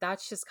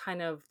that's just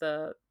kind of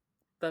the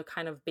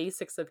kind of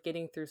basics of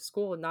getting through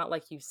school, not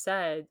like you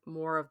said,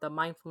 more of the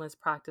mindfulness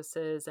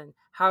practices and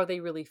how are they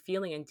really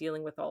feeling and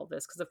dealing with all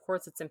this. Because, of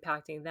course, it's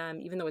impacting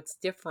them, even though it's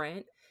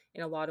different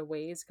in a lot of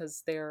ways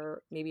because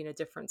they're maybe in a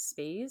different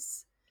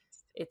space.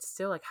 It's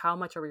still like, how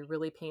much are we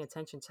really paying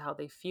attention to how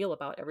they feel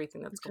about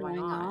everything that's going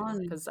Going on?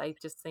 on. Because I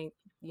just think,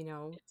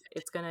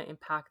 it's going to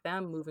impact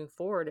them moving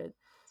forward.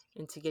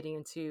 into getting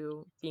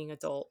into being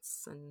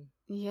adults. And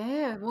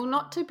Yeah, well,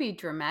 not yeah, to be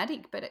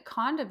dramatic, but it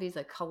kind of is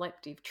a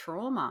collective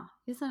trauma,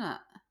 isn't it?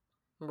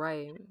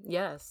 right.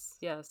 Yes,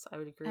 I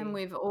would And agree.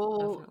 we'll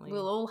Definitely.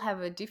 all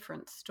have a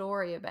different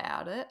story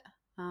about it,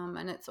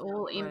 and it's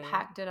all Right.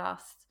 impacted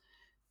us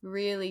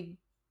really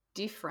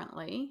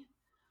differently.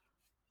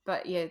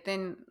 But yeah,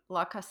 then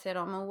like I said,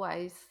 I'm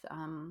always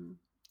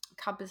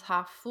cup is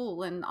half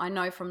full, and I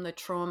know from the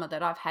trauma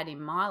that I've had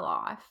in my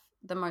life,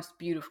 the most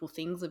beautiful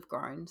things have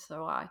grown.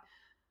 So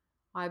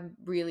I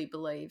really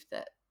believe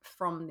that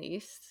from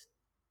this,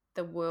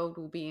 the world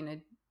will be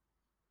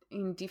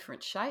in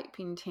different shape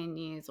in 10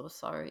 years or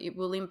so. It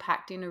will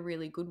impact in a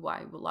really good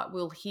way.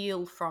 We'll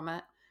heal from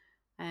it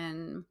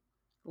and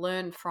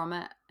learn from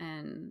it,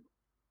 and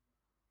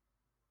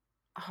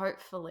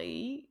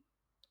hopefully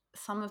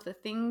some of the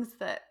things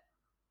that,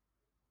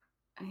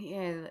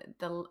 yeah,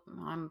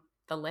 I'm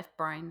the left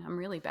brain. I'm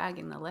really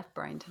bagging the left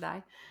brain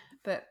today,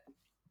 but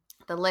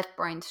the left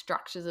brain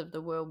structures of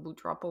the world will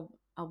drop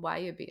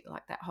away a bit,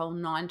 like that whole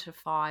 9 to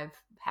 5,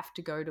 have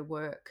to go to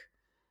work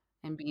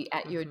and be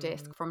at your Mm-hmm.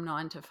 desk from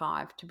 9 to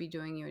 5 to be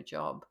doing your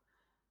job.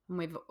 And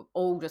we've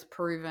all just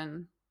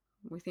proven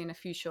within a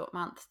few short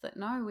months that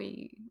no,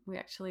 we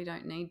actually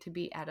don't need to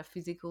be at a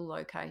physical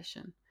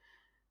location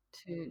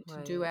to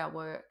do Right. our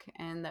work,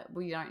 and that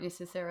we don't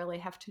necessarily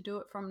have to do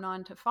it from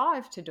 9 to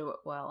 5 to do it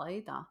well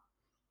either.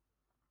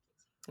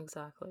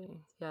 Exactly.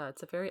 Yeah,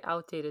 it's a very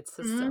outdated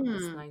system,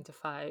 this Mm. 9 to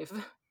 5.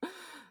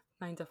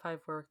 9 to 5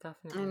 work,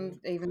 And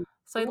definitely. even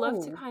So I'd love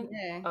to school, kind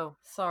yeah. oh,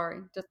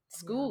 Sorry, just yeah.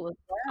 school as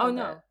Oh well.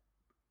 That no.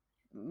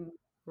 mm,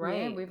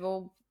 yeah, Right. we've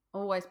all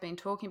always been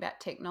talking about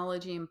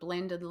technology and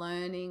blended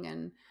learning,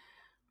 and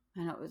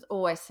it was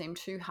always seemed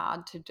too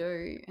hard to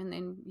do. And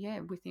then yeah,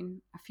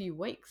 within a few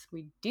weeks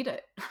we did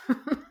it.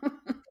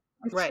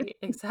 Right,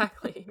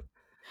 exactly.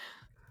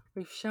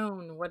 We've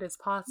shown what is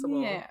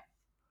possible. Yeah.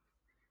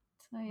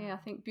 So yeah, I Yeah.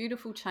 think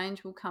beautiful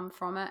change will come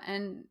from it.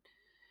 And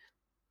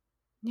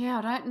yeah,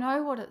 I don't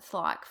know what it's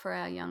like for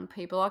our young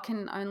people. I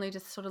can only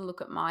just sort of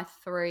look at my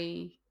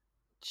 3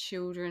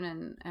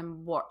 children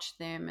and watch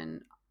them,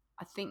 and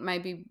I think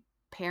maybe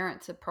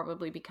parents have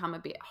probably become a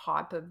bit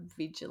hyper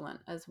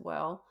vigilant as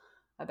well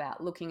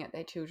about looking at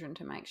their children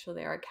to make sure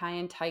they're okay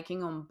and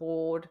taking on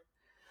board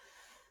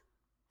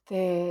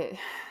their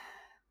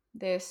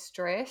their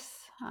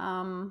stress.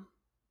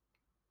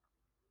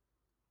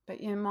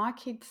 But yeah, my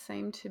kids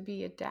seem to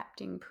be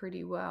adapting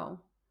pretty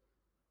well.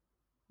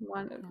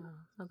 One, Yeah.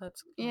 Oh,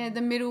 that's yeah, good.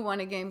 the middle one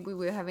again, we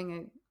were having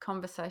a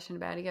conversation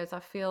about. He goes, I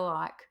feel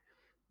like,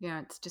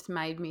 it's just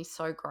made me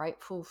so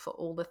grateful for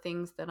all the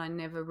things that I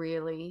never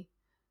really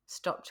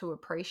stopped to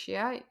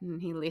appreciate. And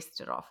he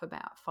listed off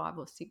about 5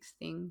 or 6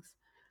 things.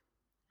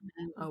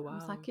 And Oh I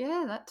was wow. like,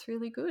 yeah, that's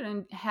really good.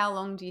 And how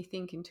long do you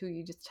think until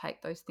you just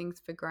take those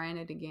things for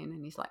granted again?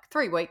 And he's like,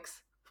 3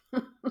 weeks.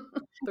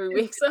 3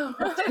 weeks.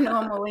 Back to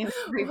normal in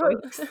three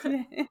Well, weeks.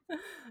 Yeah.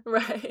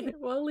 right.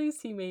 Well, at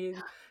least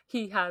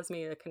he has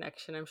made a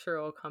connection. I'm sure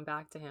it'll come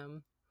back to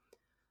him.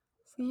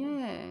 So,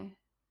 Yeah.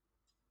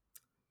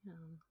 yeah.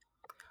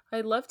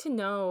 I'd love to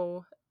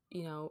know,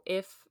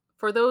 if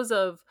for those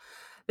of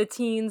the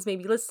teens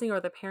maybe listening or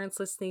the parents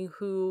listening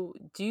who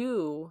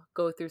do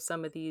go through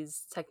some of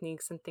these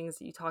techniques and things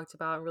that you talked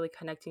about and really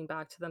connecting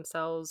back to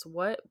themselves,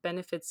 what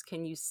benefits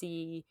can you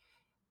see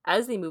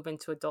as they move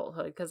into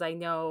adulthood? Because I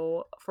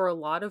know for a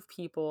lot of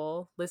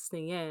people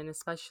listening in,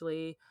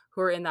 especially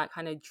who are in that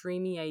kind of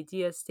dreamy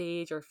idea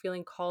stage or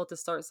feeling called to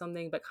start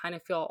something but kind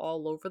of feel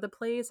all over the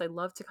place, I'd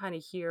love to kind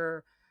of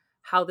hear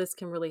how this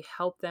can really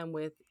help them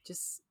with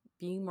just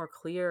being more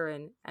clear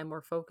and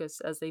more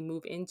focused as they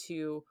move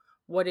into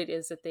what it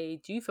is that they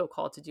do feel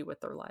called to do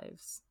with their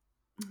lives.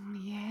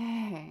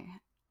 Yeah.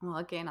 Well,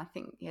 again, I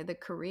think, yeah, the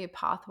career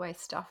pathway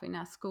stuff in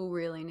our school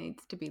really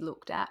needs to be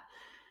looked at.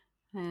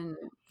 And,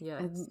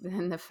 and, Yes.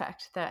 and the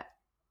fact that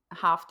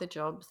half the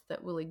jobs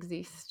that will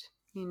exist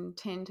in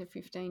 10 to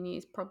 15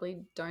 years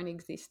probably don't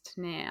exist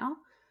now.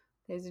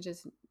 There's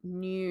just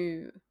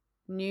new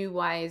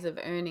ways of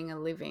earning a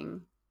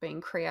living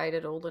being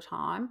created all the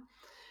time.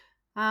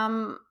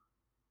 Um,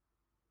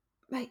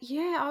 but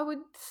yeah, I would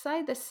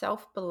say the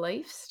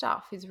self-belief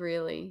stuff is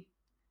really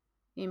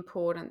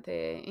important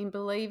there, in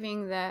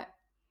believing that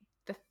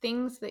the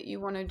things that you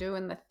want to do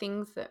and the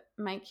things that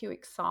make you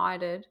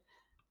excited,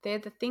 they're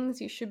the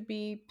things you should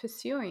be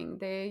pursuing.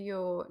 They're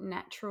your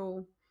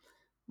natural,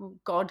 well,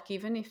 God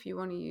given, if you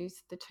want to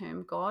use the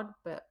term God,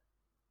 but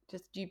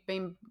just you've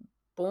been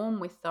born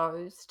with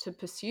those to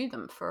pursue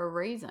them for a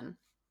reason.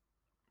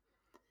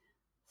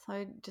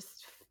 So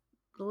just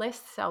less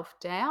self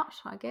doubt,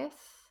 I guess,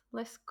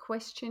 less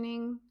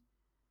questioning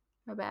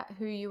about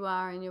who you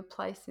are and your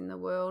place in the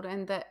world,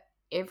 and that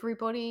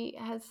everybody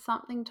has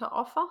something to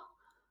offer.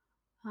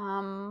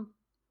 Um,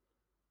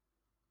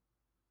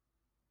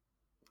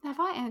 have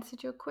I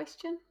answered your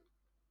question?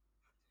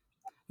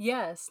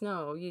 Yes,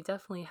 no, you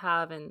definitely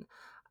have. And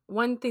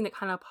one thing that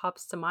kind of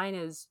pops to mind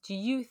is, do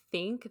you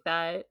think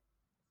that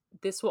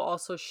this will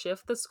also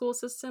shift the school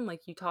system?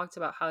 Like you talked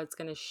about how it's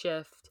going to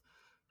shift,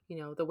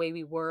 the way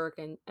we work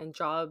and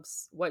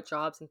jobs, what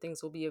jobs and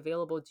things will be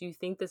available, do you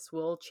think this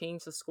will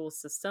change the school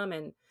system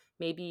and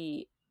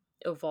maybe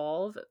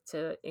evolve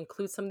to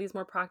include some of these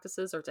more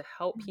practices or to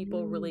help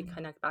people really Mm.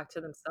 connect back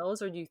to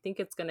themselves? Or do you think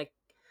it's going to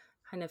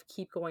kind of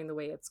keep going the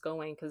way it's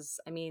going? Because,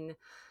 I mean,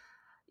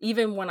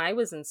 even when I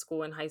was in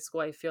school, in high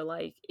school, I feel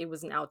like it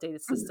was an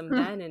outdated system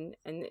then, and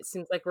it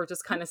seems like we're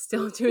just kinda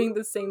still doing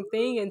the same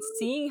thing and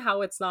seeing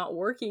how it's not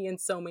working in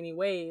so many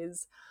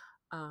ways.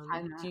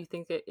 I know. Do you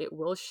think that it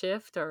will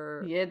shift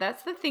or Yeah,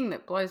 that's the thing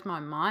that blows my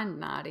mind,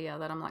 Nadia,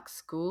 that I'm like,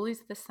 school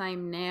is the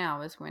same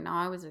now as when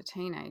I was a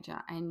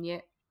teenager, and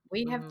yet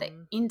we have the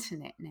Mhm,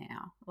 internet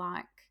now.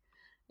 Like,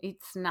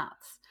 it's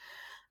nuts.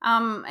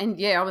 And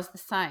yeah, I was the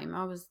same.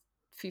 I was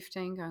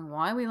 15 going,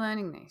 why are we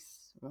learning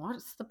this?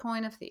 What's the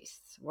point of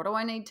this? What do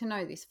I need to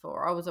know this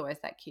for? I was always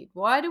that kid.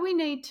 Why do we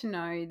need to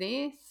know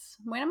this?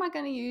 When am I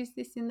going to use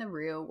this in the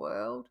real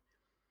world?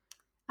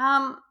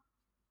 Um,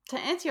 to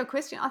answer your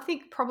question, I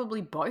think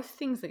probably both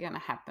things are going to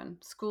happen.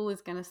 School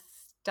is going to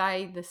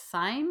stay the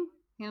same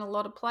in a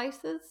lot of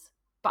places,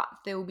 but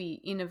there will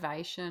be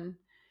innovation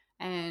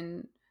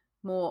and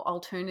more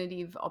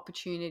alternative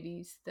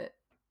opportunities that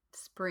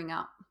spring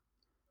up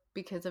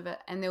because of it.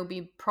 And there'll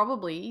be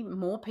probably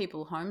more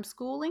people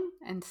homeschooling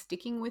and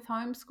sticking with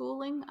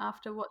homeschooling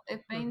after what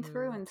they've been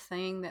through mhm, and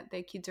seeing that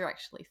their kids are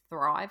actually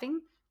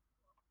thriving.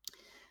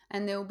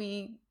 And there'll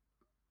be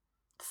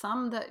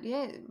some that,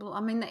 yeah, well, I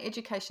mean, the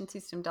education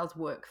system does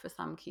work for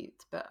some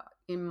kids, but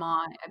in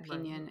my right,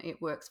 opinion,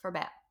 it works for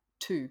about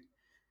two,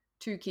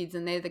 two kids,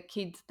 and they're the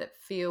kids that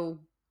feel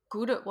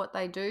good at what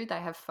they do. They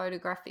have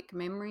photographic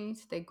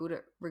memories. They're good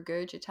at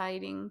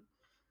regurgitating,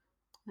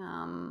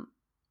 um,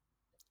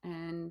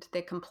 and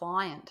they're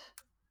compliant.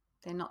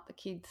 They're not the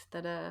kids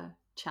that are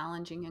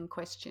challenging and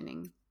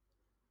questioning.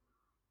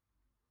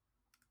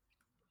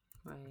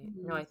 right.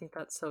 No, Mm. I think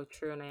that's so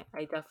true, and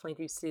I definitely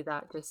do see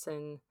that just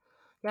in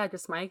yeah,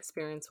 just my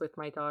experience with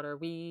my daughter.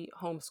 We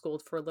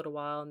homeschooled for a little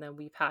while, and then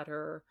we've had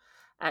her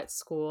at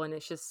school, and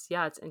it's just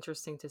yeah, it's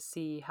interesting to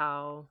see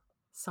how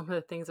some of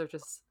the things are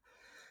just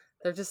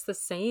they're just the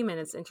same, and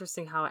it's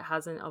interesting how it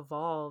hasn't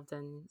evolved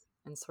and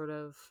sort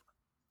of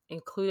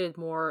included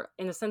more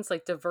in a sense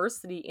like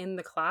diversity in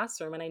the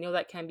classroom. And I know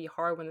that can be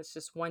hard when it's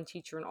just one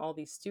teacher and all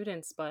these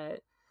students,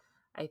 but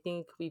I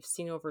think we've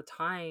seen over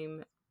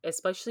time,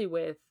 especially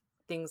with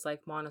things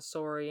like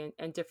Montessori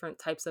and different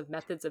types of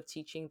methods of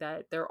teaching,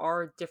 that there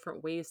are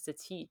different ways to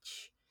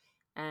teach,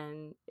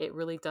 and it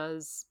really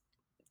does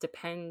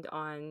depend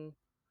on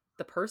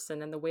the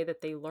person and the way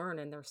that they learn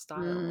and their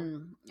style.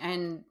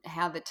 And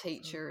how the So,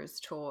 teacher is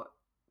taught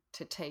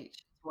to teach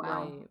as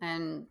well. right.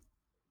 And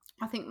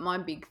I think my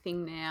big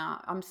thing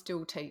now, I'm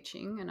still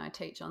teaching and I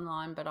teach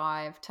online, but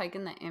I've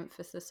taken the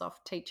emphasis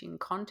off teaching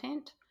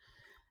content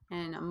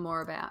and I'm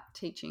more about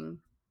teaching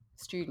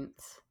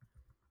students.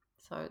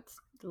 So it's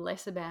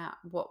less about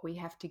what we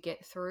have to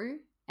get through.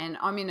 And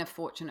I'm in a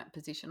fortunate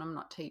position. I'm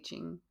not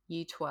teaching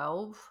year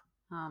 12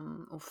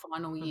 or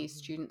final year Mhm.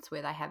 students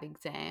where they have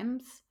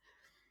exams.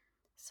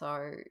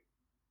 So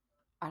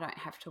I don't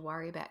have to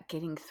worry about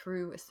getting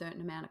through a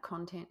certain amount of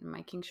content and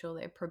making sure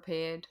they're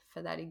prepared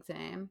for that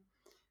exam,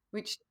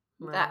 which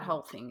that Right.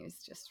 whole thing is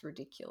just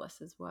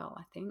ridiculous as well,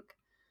 I think.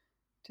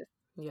 Just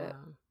that,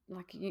 Yeah.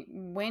 like,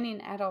 when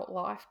in adult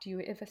life do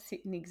you ever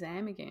sit an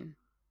exam again?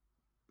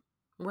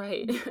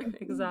 Right.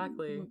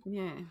 Exactly.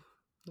 Yeah.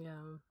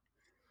 Yeah.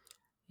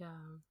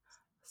 Yeah.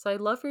 So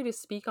I'd love for you to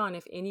speak on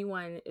if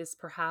anyone is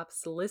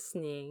perhaps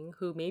listening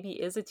who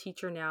maybe is a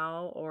teacher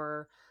now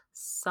or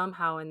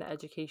somehow in the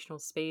educational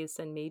space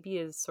and maybe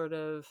is sort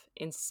of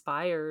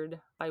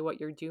inspired by what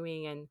you're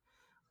doing and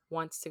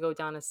wants to go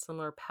down a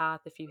similar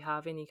path. If you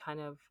have any kind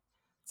of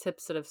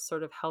tips that have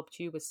sort of helped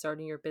you with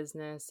starting your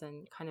business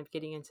and kind of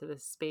getting into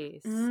this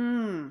space.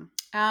 Mm.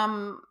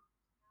 Um,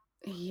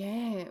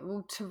 yeah.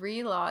 Well, to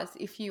realize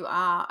if you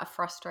are a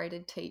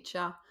frustrated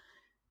teacher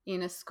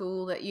in a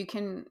school that you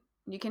can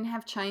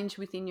have change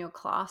within your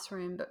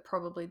classroom, but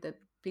probably the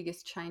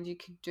biggest change you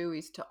could do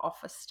is to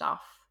offer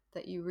stuff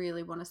that you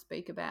really want to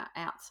speak about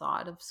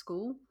outside of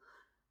school.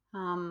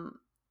 Um,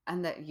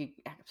 and that you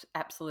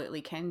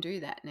absolutely can do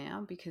that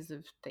now because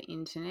of the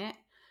internet.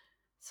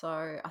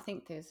 So I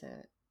think there's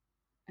a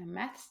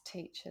maths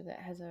teacher that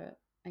has a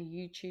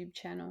YouTube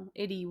channel,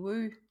 Eddie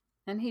Wu,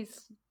 and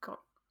he's got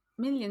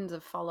millions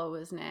of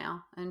followers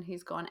now, and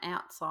he's gone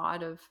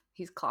outside of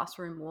his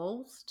classroom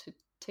walls to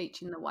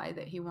teach in the way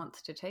that he Mhm.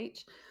 wants to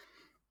teach.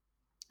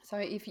 So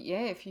if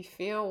you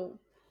feel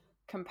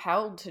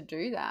compelled to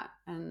do that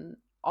and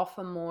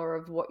offer more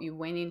of what you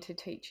went into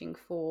teaching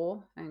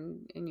for,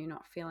 and you're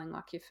not feeling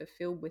like you're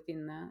fulfilled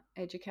within the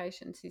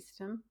education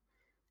system,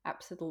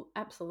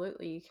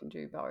 absolutely you can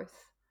do both.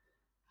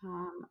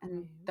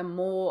 And Right. the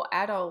more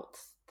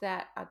adults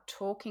that are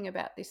talking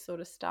about this sort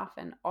of stuff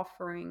and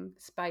offering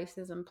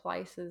spaces and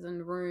places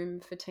and room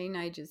for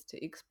teenagers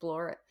to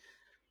explore it,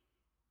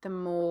 the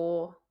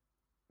more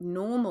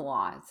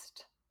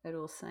normalized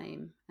it'll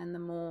seem, and the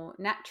more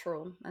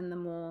natural, and the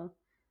more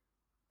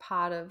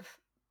part of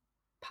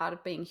part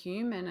of being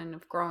human and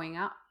of growing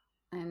up.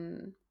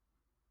 And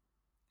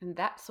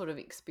that sort of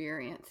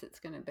experience it's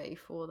going to be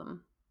for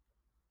them.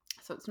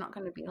 So it's not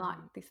going to be like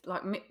Right. this.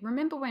 Like,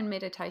 remember when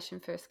meditation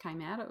first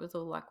came out? It was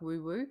all like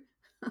woo woo.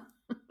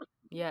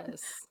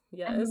 Yes.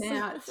 And Yes.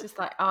 now it's just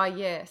like, oh,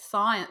 yeah,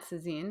 science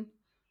is in,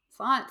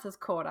 science has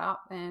caught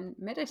up, and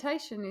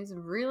meditation is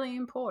really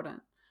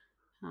important.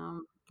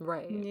 Um,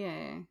 Right.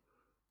 yeah.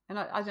 And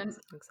I don't,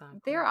 Exactly.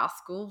 there are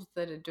schools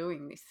that are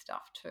doing this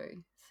stuff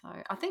too. So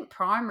I think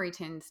primary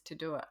tends to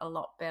do it a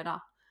lot better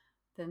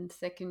than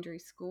secondary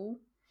school,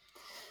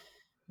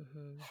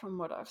 Hmm. from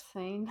what I've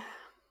seen.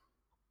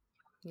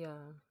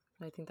 Yeah.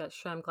 I think that's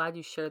true. I'm glad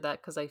you shared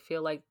that because I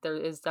feel like there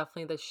is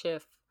definitely the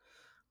shift,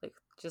 like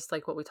just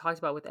like what we talked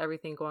about with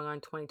everything going on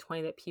in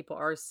 2020, that people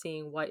are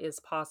seeing what is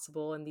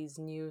possible in these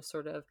new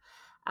sort of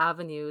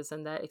avenues,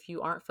 and that if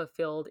you aren't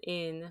fulfilled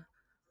in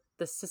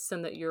the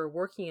system that you're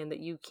working in, that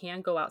you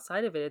can go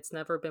outside of it. It's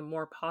never been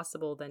more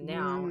possible than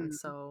now. And Mm,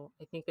 so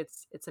I think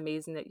it's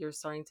amazing that you're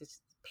starting to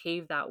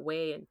pave that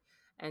way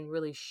and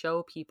really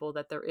show people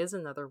that there is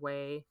another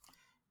way.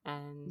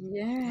 And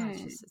yeah,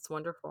 yeah. it's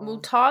Well, wonderful.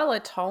 Tyler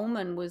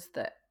Tolman was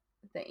the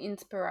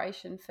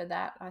inspiration for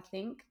that, I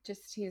think,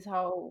 just his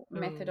whole Mm,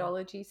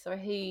 methodology. So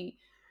he's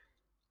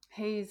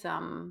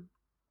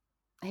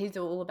he's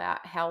all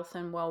about health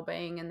and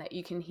well-being, and that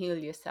you can heal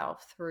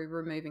yourself through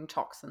removing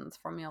toxins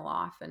from your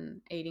life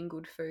and eating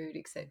good food,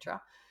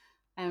 etc.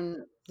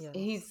 And yes.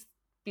 his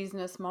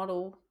business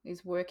model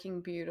is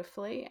working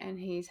beautifully, and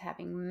he's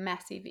having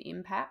massive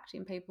impact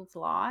in people's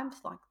lives.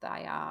 Like,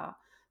 they are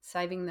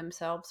saving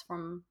themselves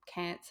from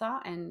cancer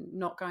and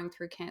not going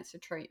through cancer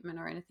treatment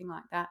or anything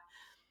like that.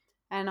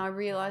 And I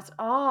realized, Wow.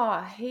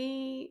 oh,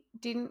 he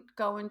didn't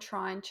go and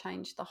try and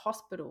change the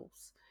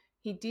hospitals.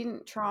 He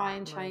didn't try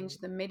and Right. change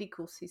the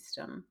medical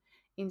system.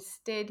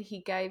 Instead, he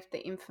gave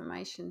the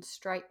information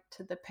straight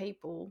to the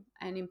people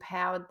and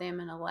empowered them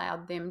and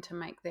allowed them to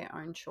make their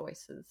own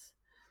choices.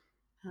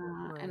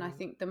 And I Right.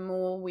 think the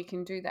more we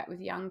can do that with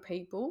young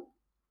people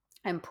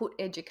and put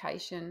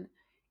education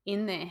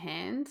in their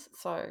hands.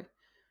 So,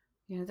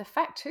 the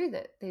fact too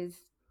that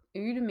there's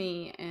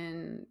Udemy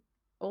and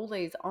all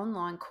these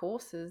online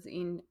courses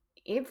in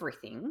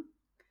everything,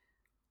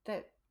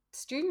 that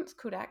students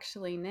could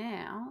actually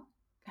now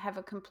have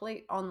a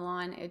complete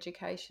online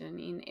education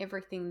in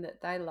everything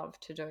that they love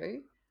to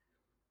do.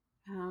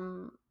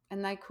 And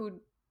they could,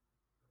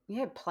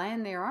 yeah,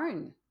 plan their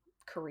own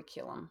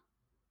curriculum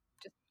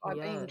just by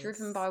being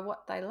driven Yes. by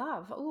what they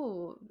love.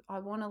 Oh, I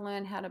want to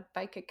learn how to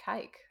bake a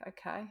cake.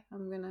 Okay,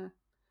 I'm going to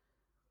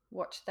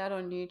watch that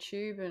on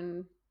YouTube,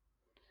 and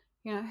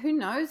who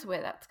knows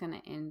where that's going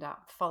to end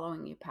up,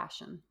 following your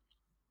passion.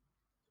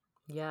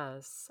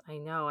 Yes, I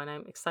know. And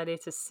I'm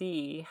excited to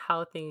see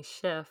how things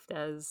shift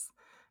as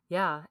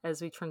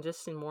we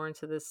transition more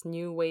into this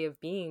new way of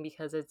being,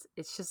 because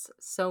it's just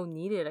so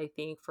needed, I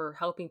think, for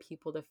helping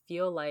people to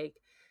feel like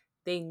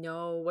they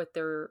know what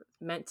they're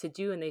meant to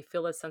do, and they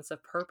feel a sense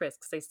of purpose,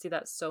 because I see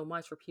that so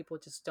much where people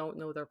just don't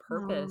know their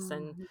purpose. Oh,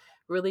 And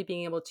really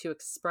being able to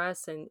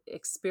express and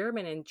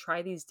experiment and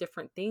try these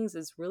different things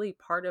is really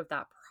part of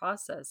that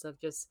process of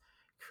just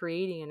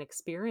creating and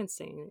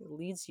experiencing. It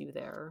leads you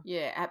there.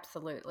 yeah,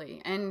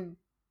 absolutely. And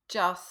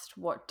just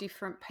what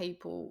different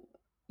people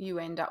you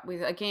end up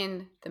with.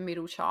 Again, the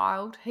middle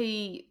child,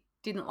 he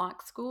didn't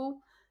like school,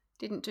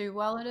 didn't do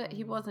well at it,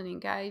 he Mm. wasn't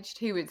engaged.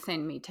 He would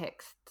send me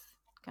texts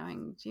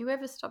going, "Do you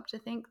ever stop to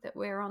think that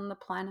we're on the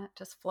planet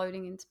just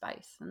floating in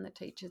space and the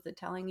teachers are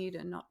telling you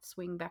to not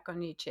swing back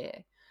on your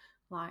chair?"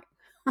 Like,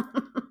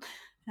 and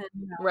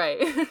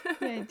Right.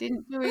 yeah,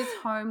 didn't do his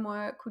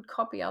homework, could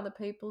copy other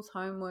people's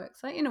homework.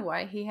 So in a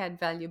way, he had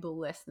valuable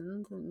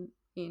lessons and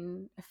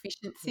in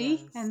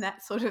efficiency and Yes.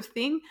 that sort of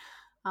thing,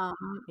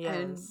 um,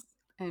 and Yes.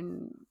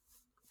 and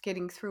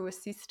getting through a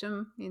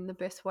system in the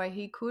best way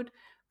he could.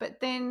 But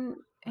then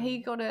he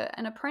Right. got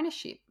an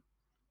apprenticeship,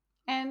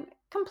 and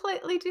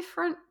completely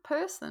different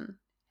person.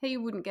 He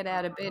wouldn't get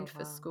out of Oh, bed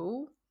for wow.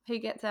 school. He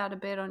gets out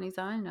of bed on his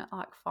own at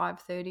like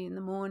 5:30 in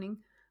the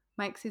morning,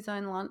 makes his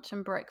own lunch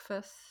and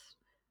breakfast.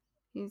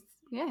 He's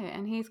Yeah,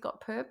 and he's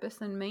got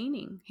purpose and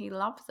meaning. He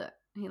loves it.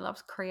 He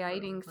loves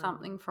creating Right.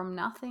 something from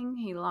nothing.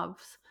 He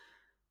loves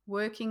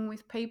working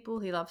with people.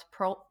 He loves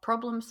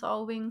problem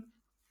solving.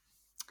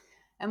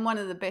 And one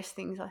of the best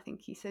things I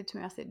think he said to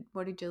me, I said,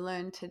 "What did you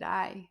learn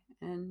today?"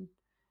 And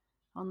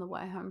on the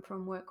way home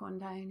from work one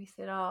day, and he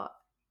said, "Oh,"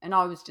 and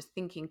I was just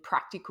thinking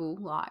practical,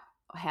 like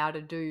how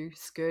to do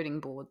skirting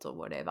boards or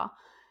whatever.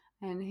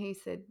 And he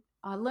said,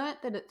 "I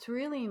learnt that it's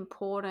really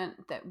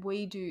important that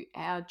we do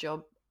our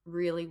job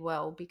really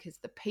well, because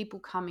the people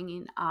coming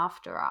in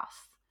after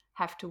us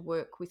have to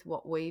work with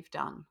what we've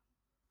done."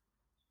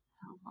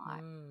 I'm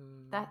like,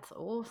 Mm. that's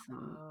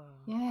awesome.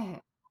 Oh, Yeah.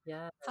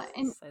 yes. So,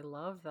 and I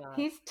love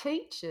that. his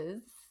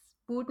teachers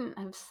wouldn't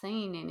have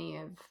seen any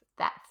of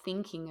that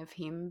thinking of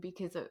him,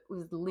 because it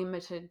was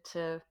limited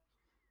to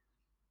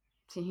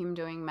him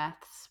doing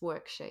maths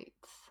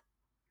worksheets.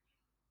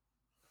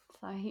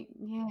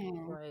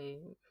 Yeah.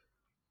 Right.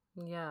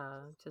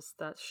 Yeah. Just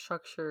that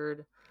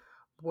structured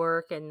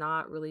work and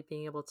not really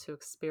being able to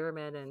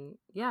experiment and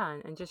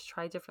and just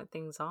try different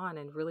things on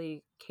and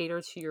really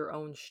cater to your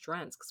own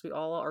strengths, because we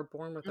all are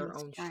born with our And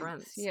own strengths.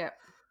 strengths. Yeah.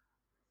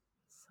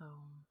 So,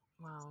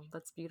 wow,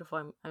 that's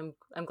beautiful.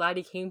 I'm glad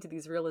he came to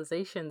these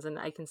realizations, and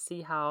I can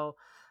see how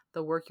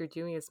the work you're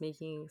doing is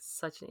making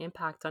such an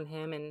impact on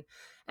him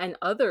and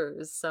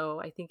others. So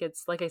I think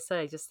it's, like I said,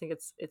 I just think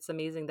it's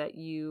amazing that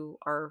you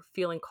are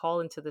feeling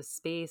called into this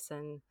space,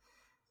 and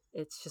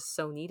it's just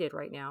so needed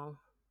right now.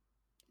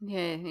 Yeah,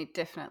 it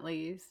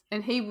definitely is.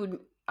 And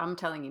I'm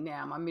telling you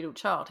now, my middle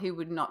child, he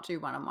would not do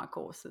one of my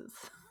courses.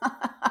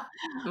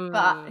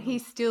 But he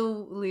Mm,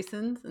 still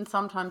listens. And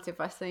sometimes if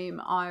I see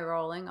him eye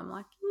rolling, I'm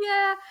like,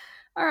 yeah,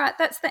 all right,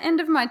 that's the end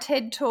of my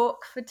TED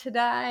talk for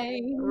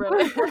today.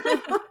 right.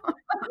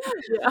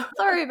 Yeah.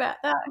 Sorry about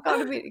that. I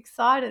got a bit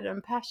excited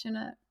and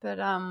passionate. But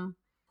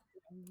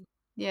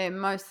yeah,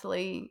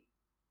 mostly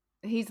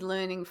he's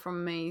learning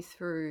from me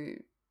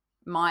through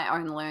my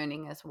own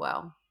learning as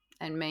well,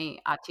 and me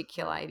Right.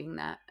 articulating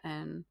that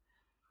and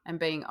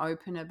being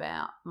open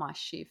about my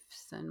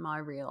shifts and my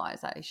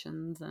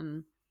realizations.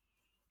 And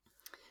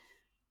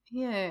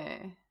yeah.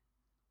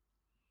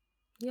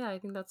 Yeah, I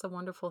think that's a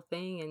wonderful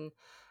thing.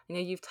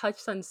 And you've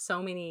touched on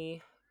so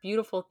many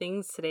beautiful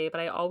things today, but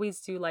I always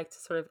do like to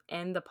sort of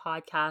end the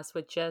podcast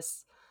with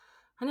just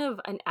kind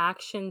of an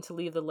action to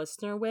leave the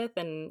listener with.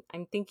 And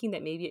I'm thinking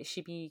that maybe it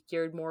should be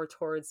geared more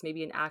towards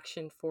maybe an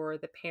action for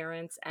the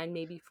parents and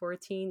maybe for a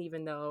teen,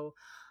 even though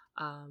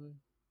um,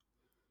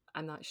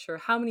 I'm not sure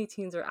how many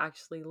teens are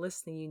actually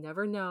listening. You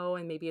never know.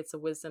 And maybe it's a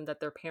wisdom that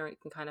their parent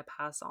can kind of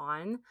pass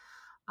on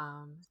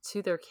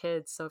to their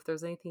kids. So if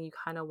there's anything you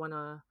kind of want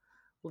to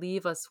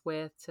leave us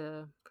with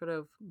to sort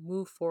of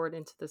move forward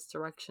into this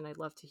direction, I'd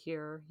love to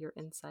hear your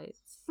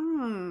insights.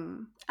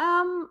 Hmm.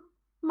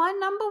 My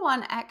number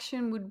one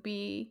action would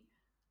be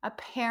a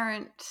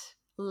parent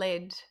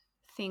led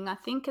thing, I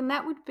think, and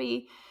that would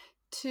be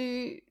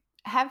to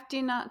have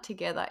dinner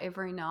together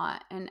every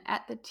night, and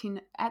at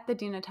the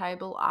dinner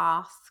table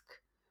ask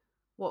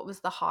what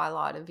was the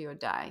highlight of your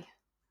day.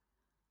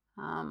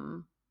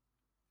 Um,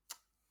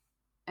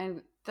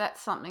 and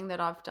that's something that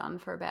I've done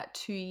for about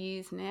 2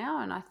 years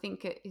now, and I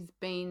think it has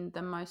been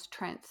the most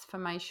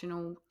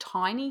transformational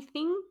tiny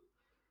thing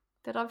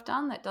that I've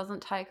done that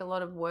doesn't take a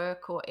lot of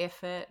work or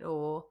effort,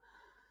 or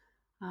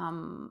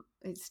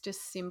it's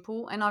just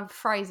simple. And I've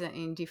phrased it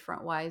in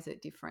different ways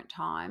at different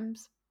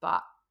times,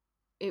 but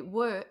it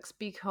works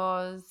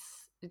because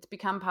it's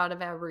become part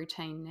of our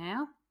routine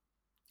now.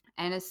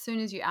 And as soon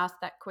as you ask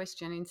that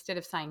question, instead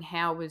of saying,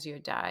 "How was your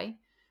day?"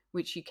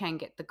 which you can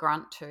get the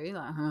grunt to,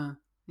 like, huh,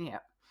 yeah,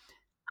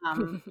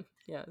 um,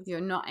 Yes.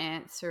 you're not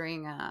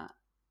answering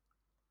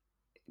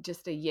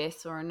just a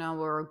yes or a no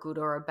or a good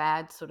or a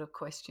bad sort of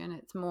question.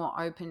 It's more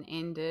open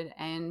ended.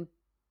 And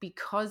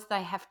because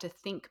they have to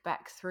think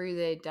back through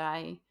their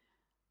day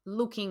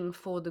looking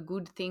for the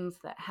good things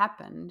that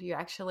happened, you're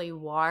actually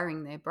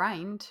wiring their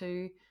brain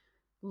to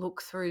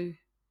look through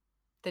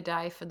the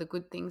day for the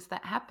good things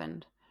that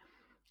happened.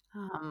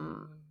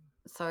 Um, Mm,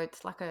 so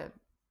it's like a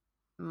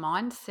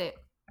mindset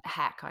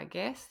hack, I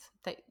guess,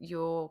 that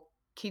your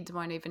kids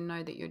won't even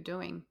know that you're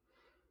doing.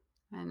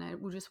 And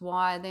it will just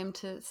wire them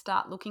to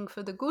start looking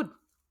for the good.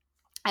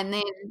 And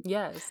then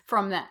yes.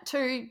 from that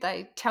too,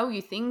 they tell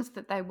you things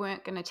that they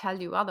weren't going to tell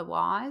you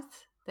otherwise,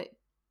 that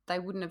they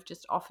wouldn't have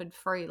just offered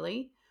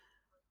freely.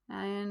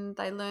 And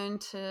they learn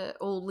to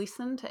all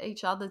listen to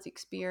each other's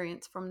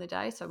experience from the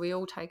day. So we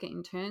all take it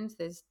in turns.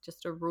 There's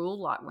just a rule,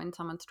 like when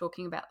someone's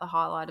talking about the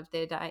highlight of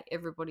their day,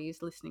 everybody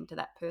is listening to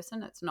that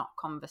person. It's not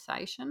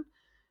conversation,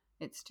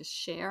 it's just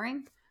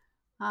sharing.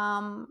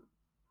 Um,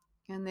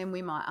 and then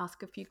we might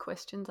ask a few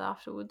questions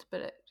afterwards.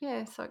 But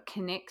so it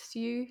connects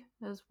you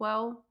as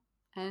well.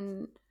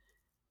 And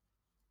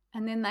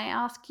then they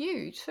ask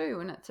you too,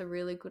 and it's a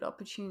really good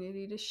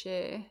opportunity to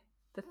share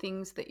the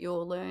things that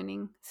you're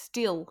learning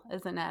still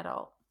as an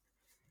adult.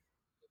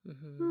 Hmm.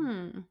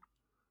 Hmm.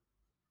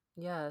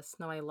 Yes.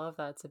 No, I love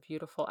that. It's a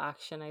beautiful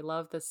action. I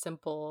love the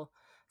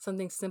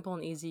something simple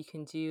and easy you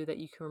can do that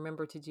you can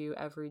remember to do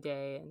every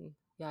day. And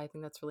yeah, I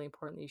think that's really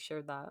important that you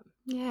shared that.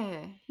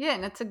 Yeah. Yeah,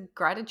 and it's a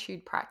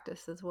gratitude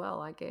practice as well,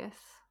 I guess.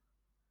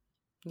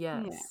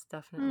 Yeah. Yes,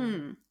 definitely.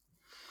 Hmm.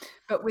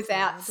 But So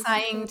without well, this has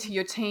saying to been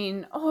your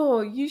teen,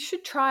 "Oh, you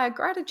should try a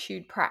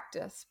gratitude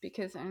practice,"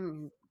 because yeah,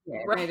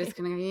 they're just right.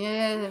 going to go,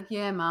 "Yeah,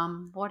 yeah,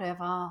 mum,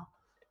 whatever."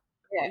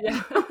 Yeah.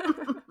 Yeah.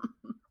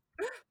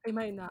 They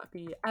might not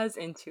be as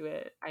into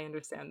it. I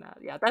understand that.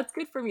 Yeah, that's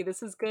good for me.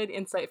 This is good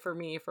insight for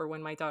me for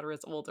when my daughter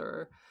is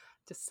older.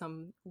 Just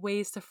some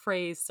ways to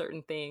phrase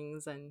certain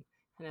things and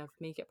kind of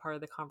make it part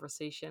of the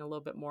conversation a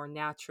little bit more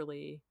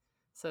naturally,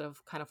 instead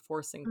of kind of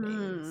forcing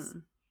things. Hmm.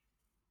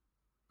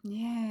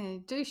 Yeah,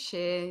 do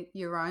share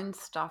your own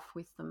stuff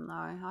with them though.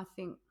 I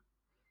think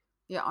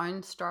your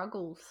own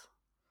struggles.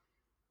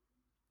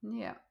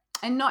 Yeah.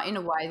 And not in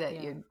a way that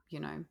Yeah.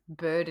 you're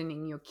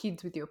burdening your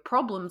kids with your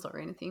problems or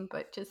anything,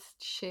 but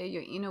just share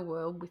your inner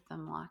world with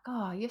them. Like,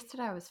 oh,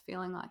 yesterday I was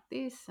feeling like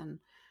this, and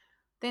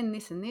then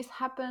this and this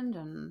happened,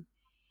 and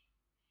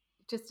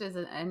just as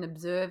an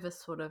observer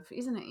sort of,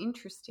 isn't it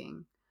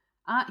interesting?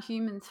 Aren't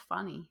humans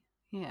funny?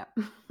 Yeah.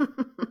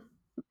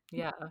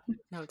 Yeah,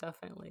 no,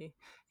 definitely.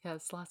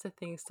 Yes, lots of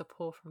things to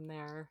pull from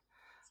there.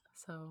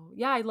 So,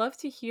 yeah, I'd love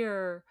to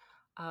hear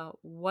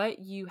what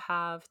you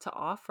have to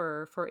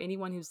offer for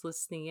anyone who's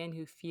listening in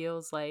who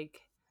feels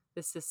like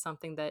this is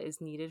something that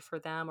is needed for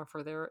them or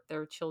for their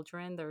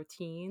children, their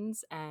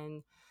teens,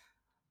 and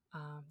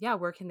yeah,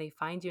 where can they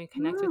find you and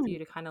connect with Mm. you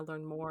to kind of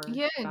learn more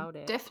Yeah, about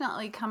it?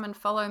 definitely come and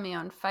follow me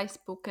on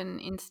Facebook and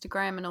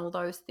Instagram and all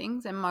those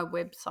things, and my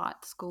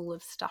website,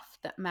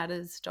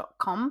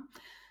 schoolofstuffthatmatters.com.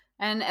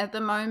 And at the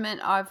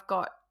moment, I've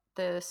got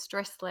the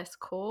Stress Less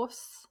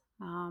course.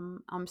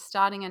 I'm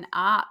starting an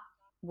art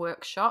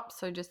workshop.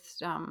 So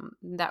just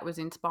that was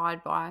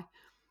inspired by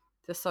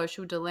the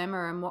social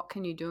dilemma and what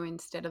can you do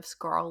instead of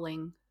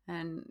scrolling,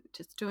 and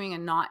just doing a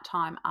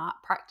nighttime art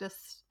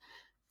practice,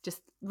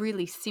 just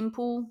really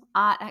simple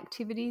art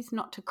activities,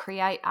 not to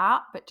create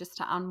art, but just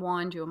to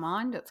unwind your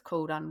mind. It's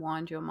called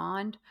Unwind Your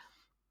Mind.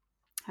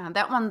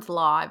 That one's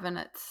live and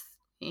it's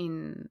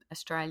in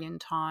Australian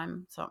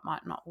time, so it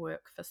might not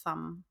work for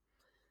some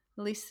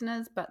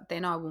listeners, but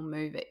then I will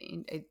move it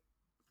in.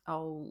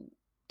 I'll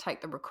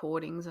take the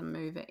recordings and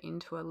move it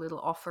into a little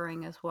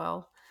offering as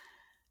well.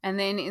 And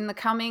then in the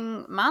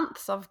coming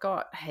months, I've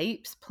got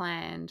heaps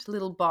planned,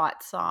 little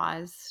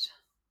bite-sized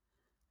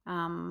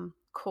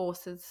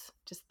courses,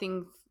 just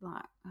things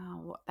like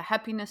what the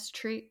happiness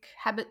trick,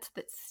 habits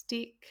that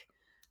stick,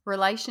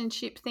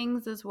 relationship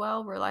things as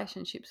well.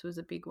 Relationships was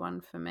a big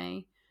one for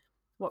me.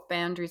 What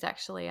boundaries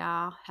actually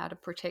are, how to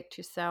protect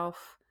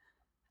yourself,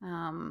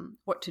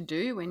 what to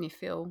do when you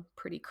feel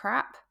pretty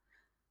crap,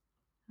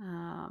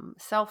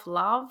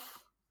 self-love.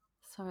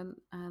 So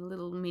a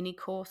little mini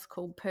course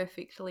called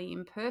Perfectly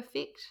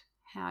Imperfect,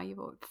 how you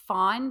are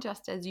fine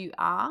just as you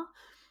are,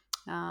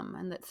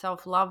 and that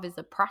self-love is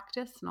a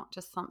practice, not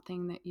just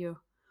something that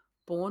you're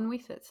born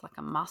with. It's like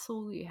a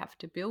muscle, you have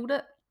to build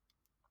it.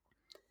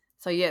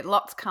 So yeah,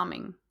 lots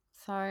coming.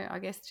 So I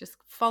guess just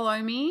follow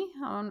me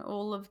on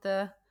all of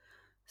the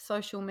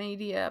social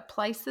media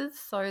places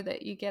so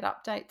that you get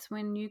updates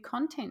when new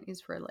content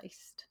is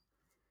released.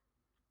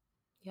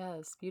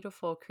 Yes,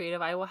 beautiful,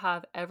 creative. I will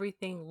have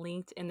everything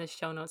linked in the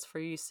show notes for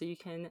you so you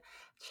can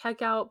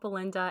check out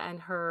Belinda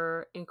and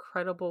her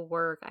incredible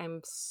work.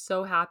 I'm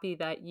so happy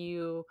that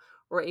you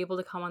were able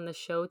to come on the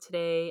show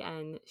today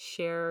and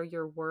share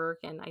your work,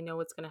 and I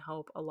know it's going to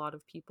help a lot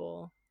of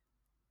people.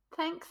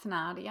 Thanks,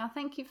 Nadia.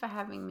 Thank you for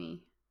having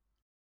me.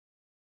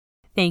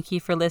 Thank you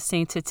for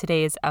listening to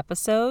today's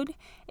episode.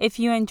 If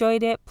you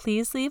enjoyed it,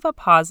 please leave a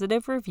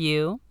positive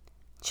review.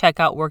 Check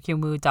out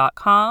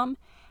workyourmood.com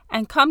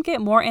and come get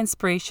more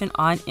inspiration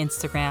on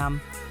Instagram.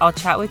 I'll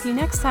chat with you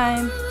next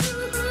time.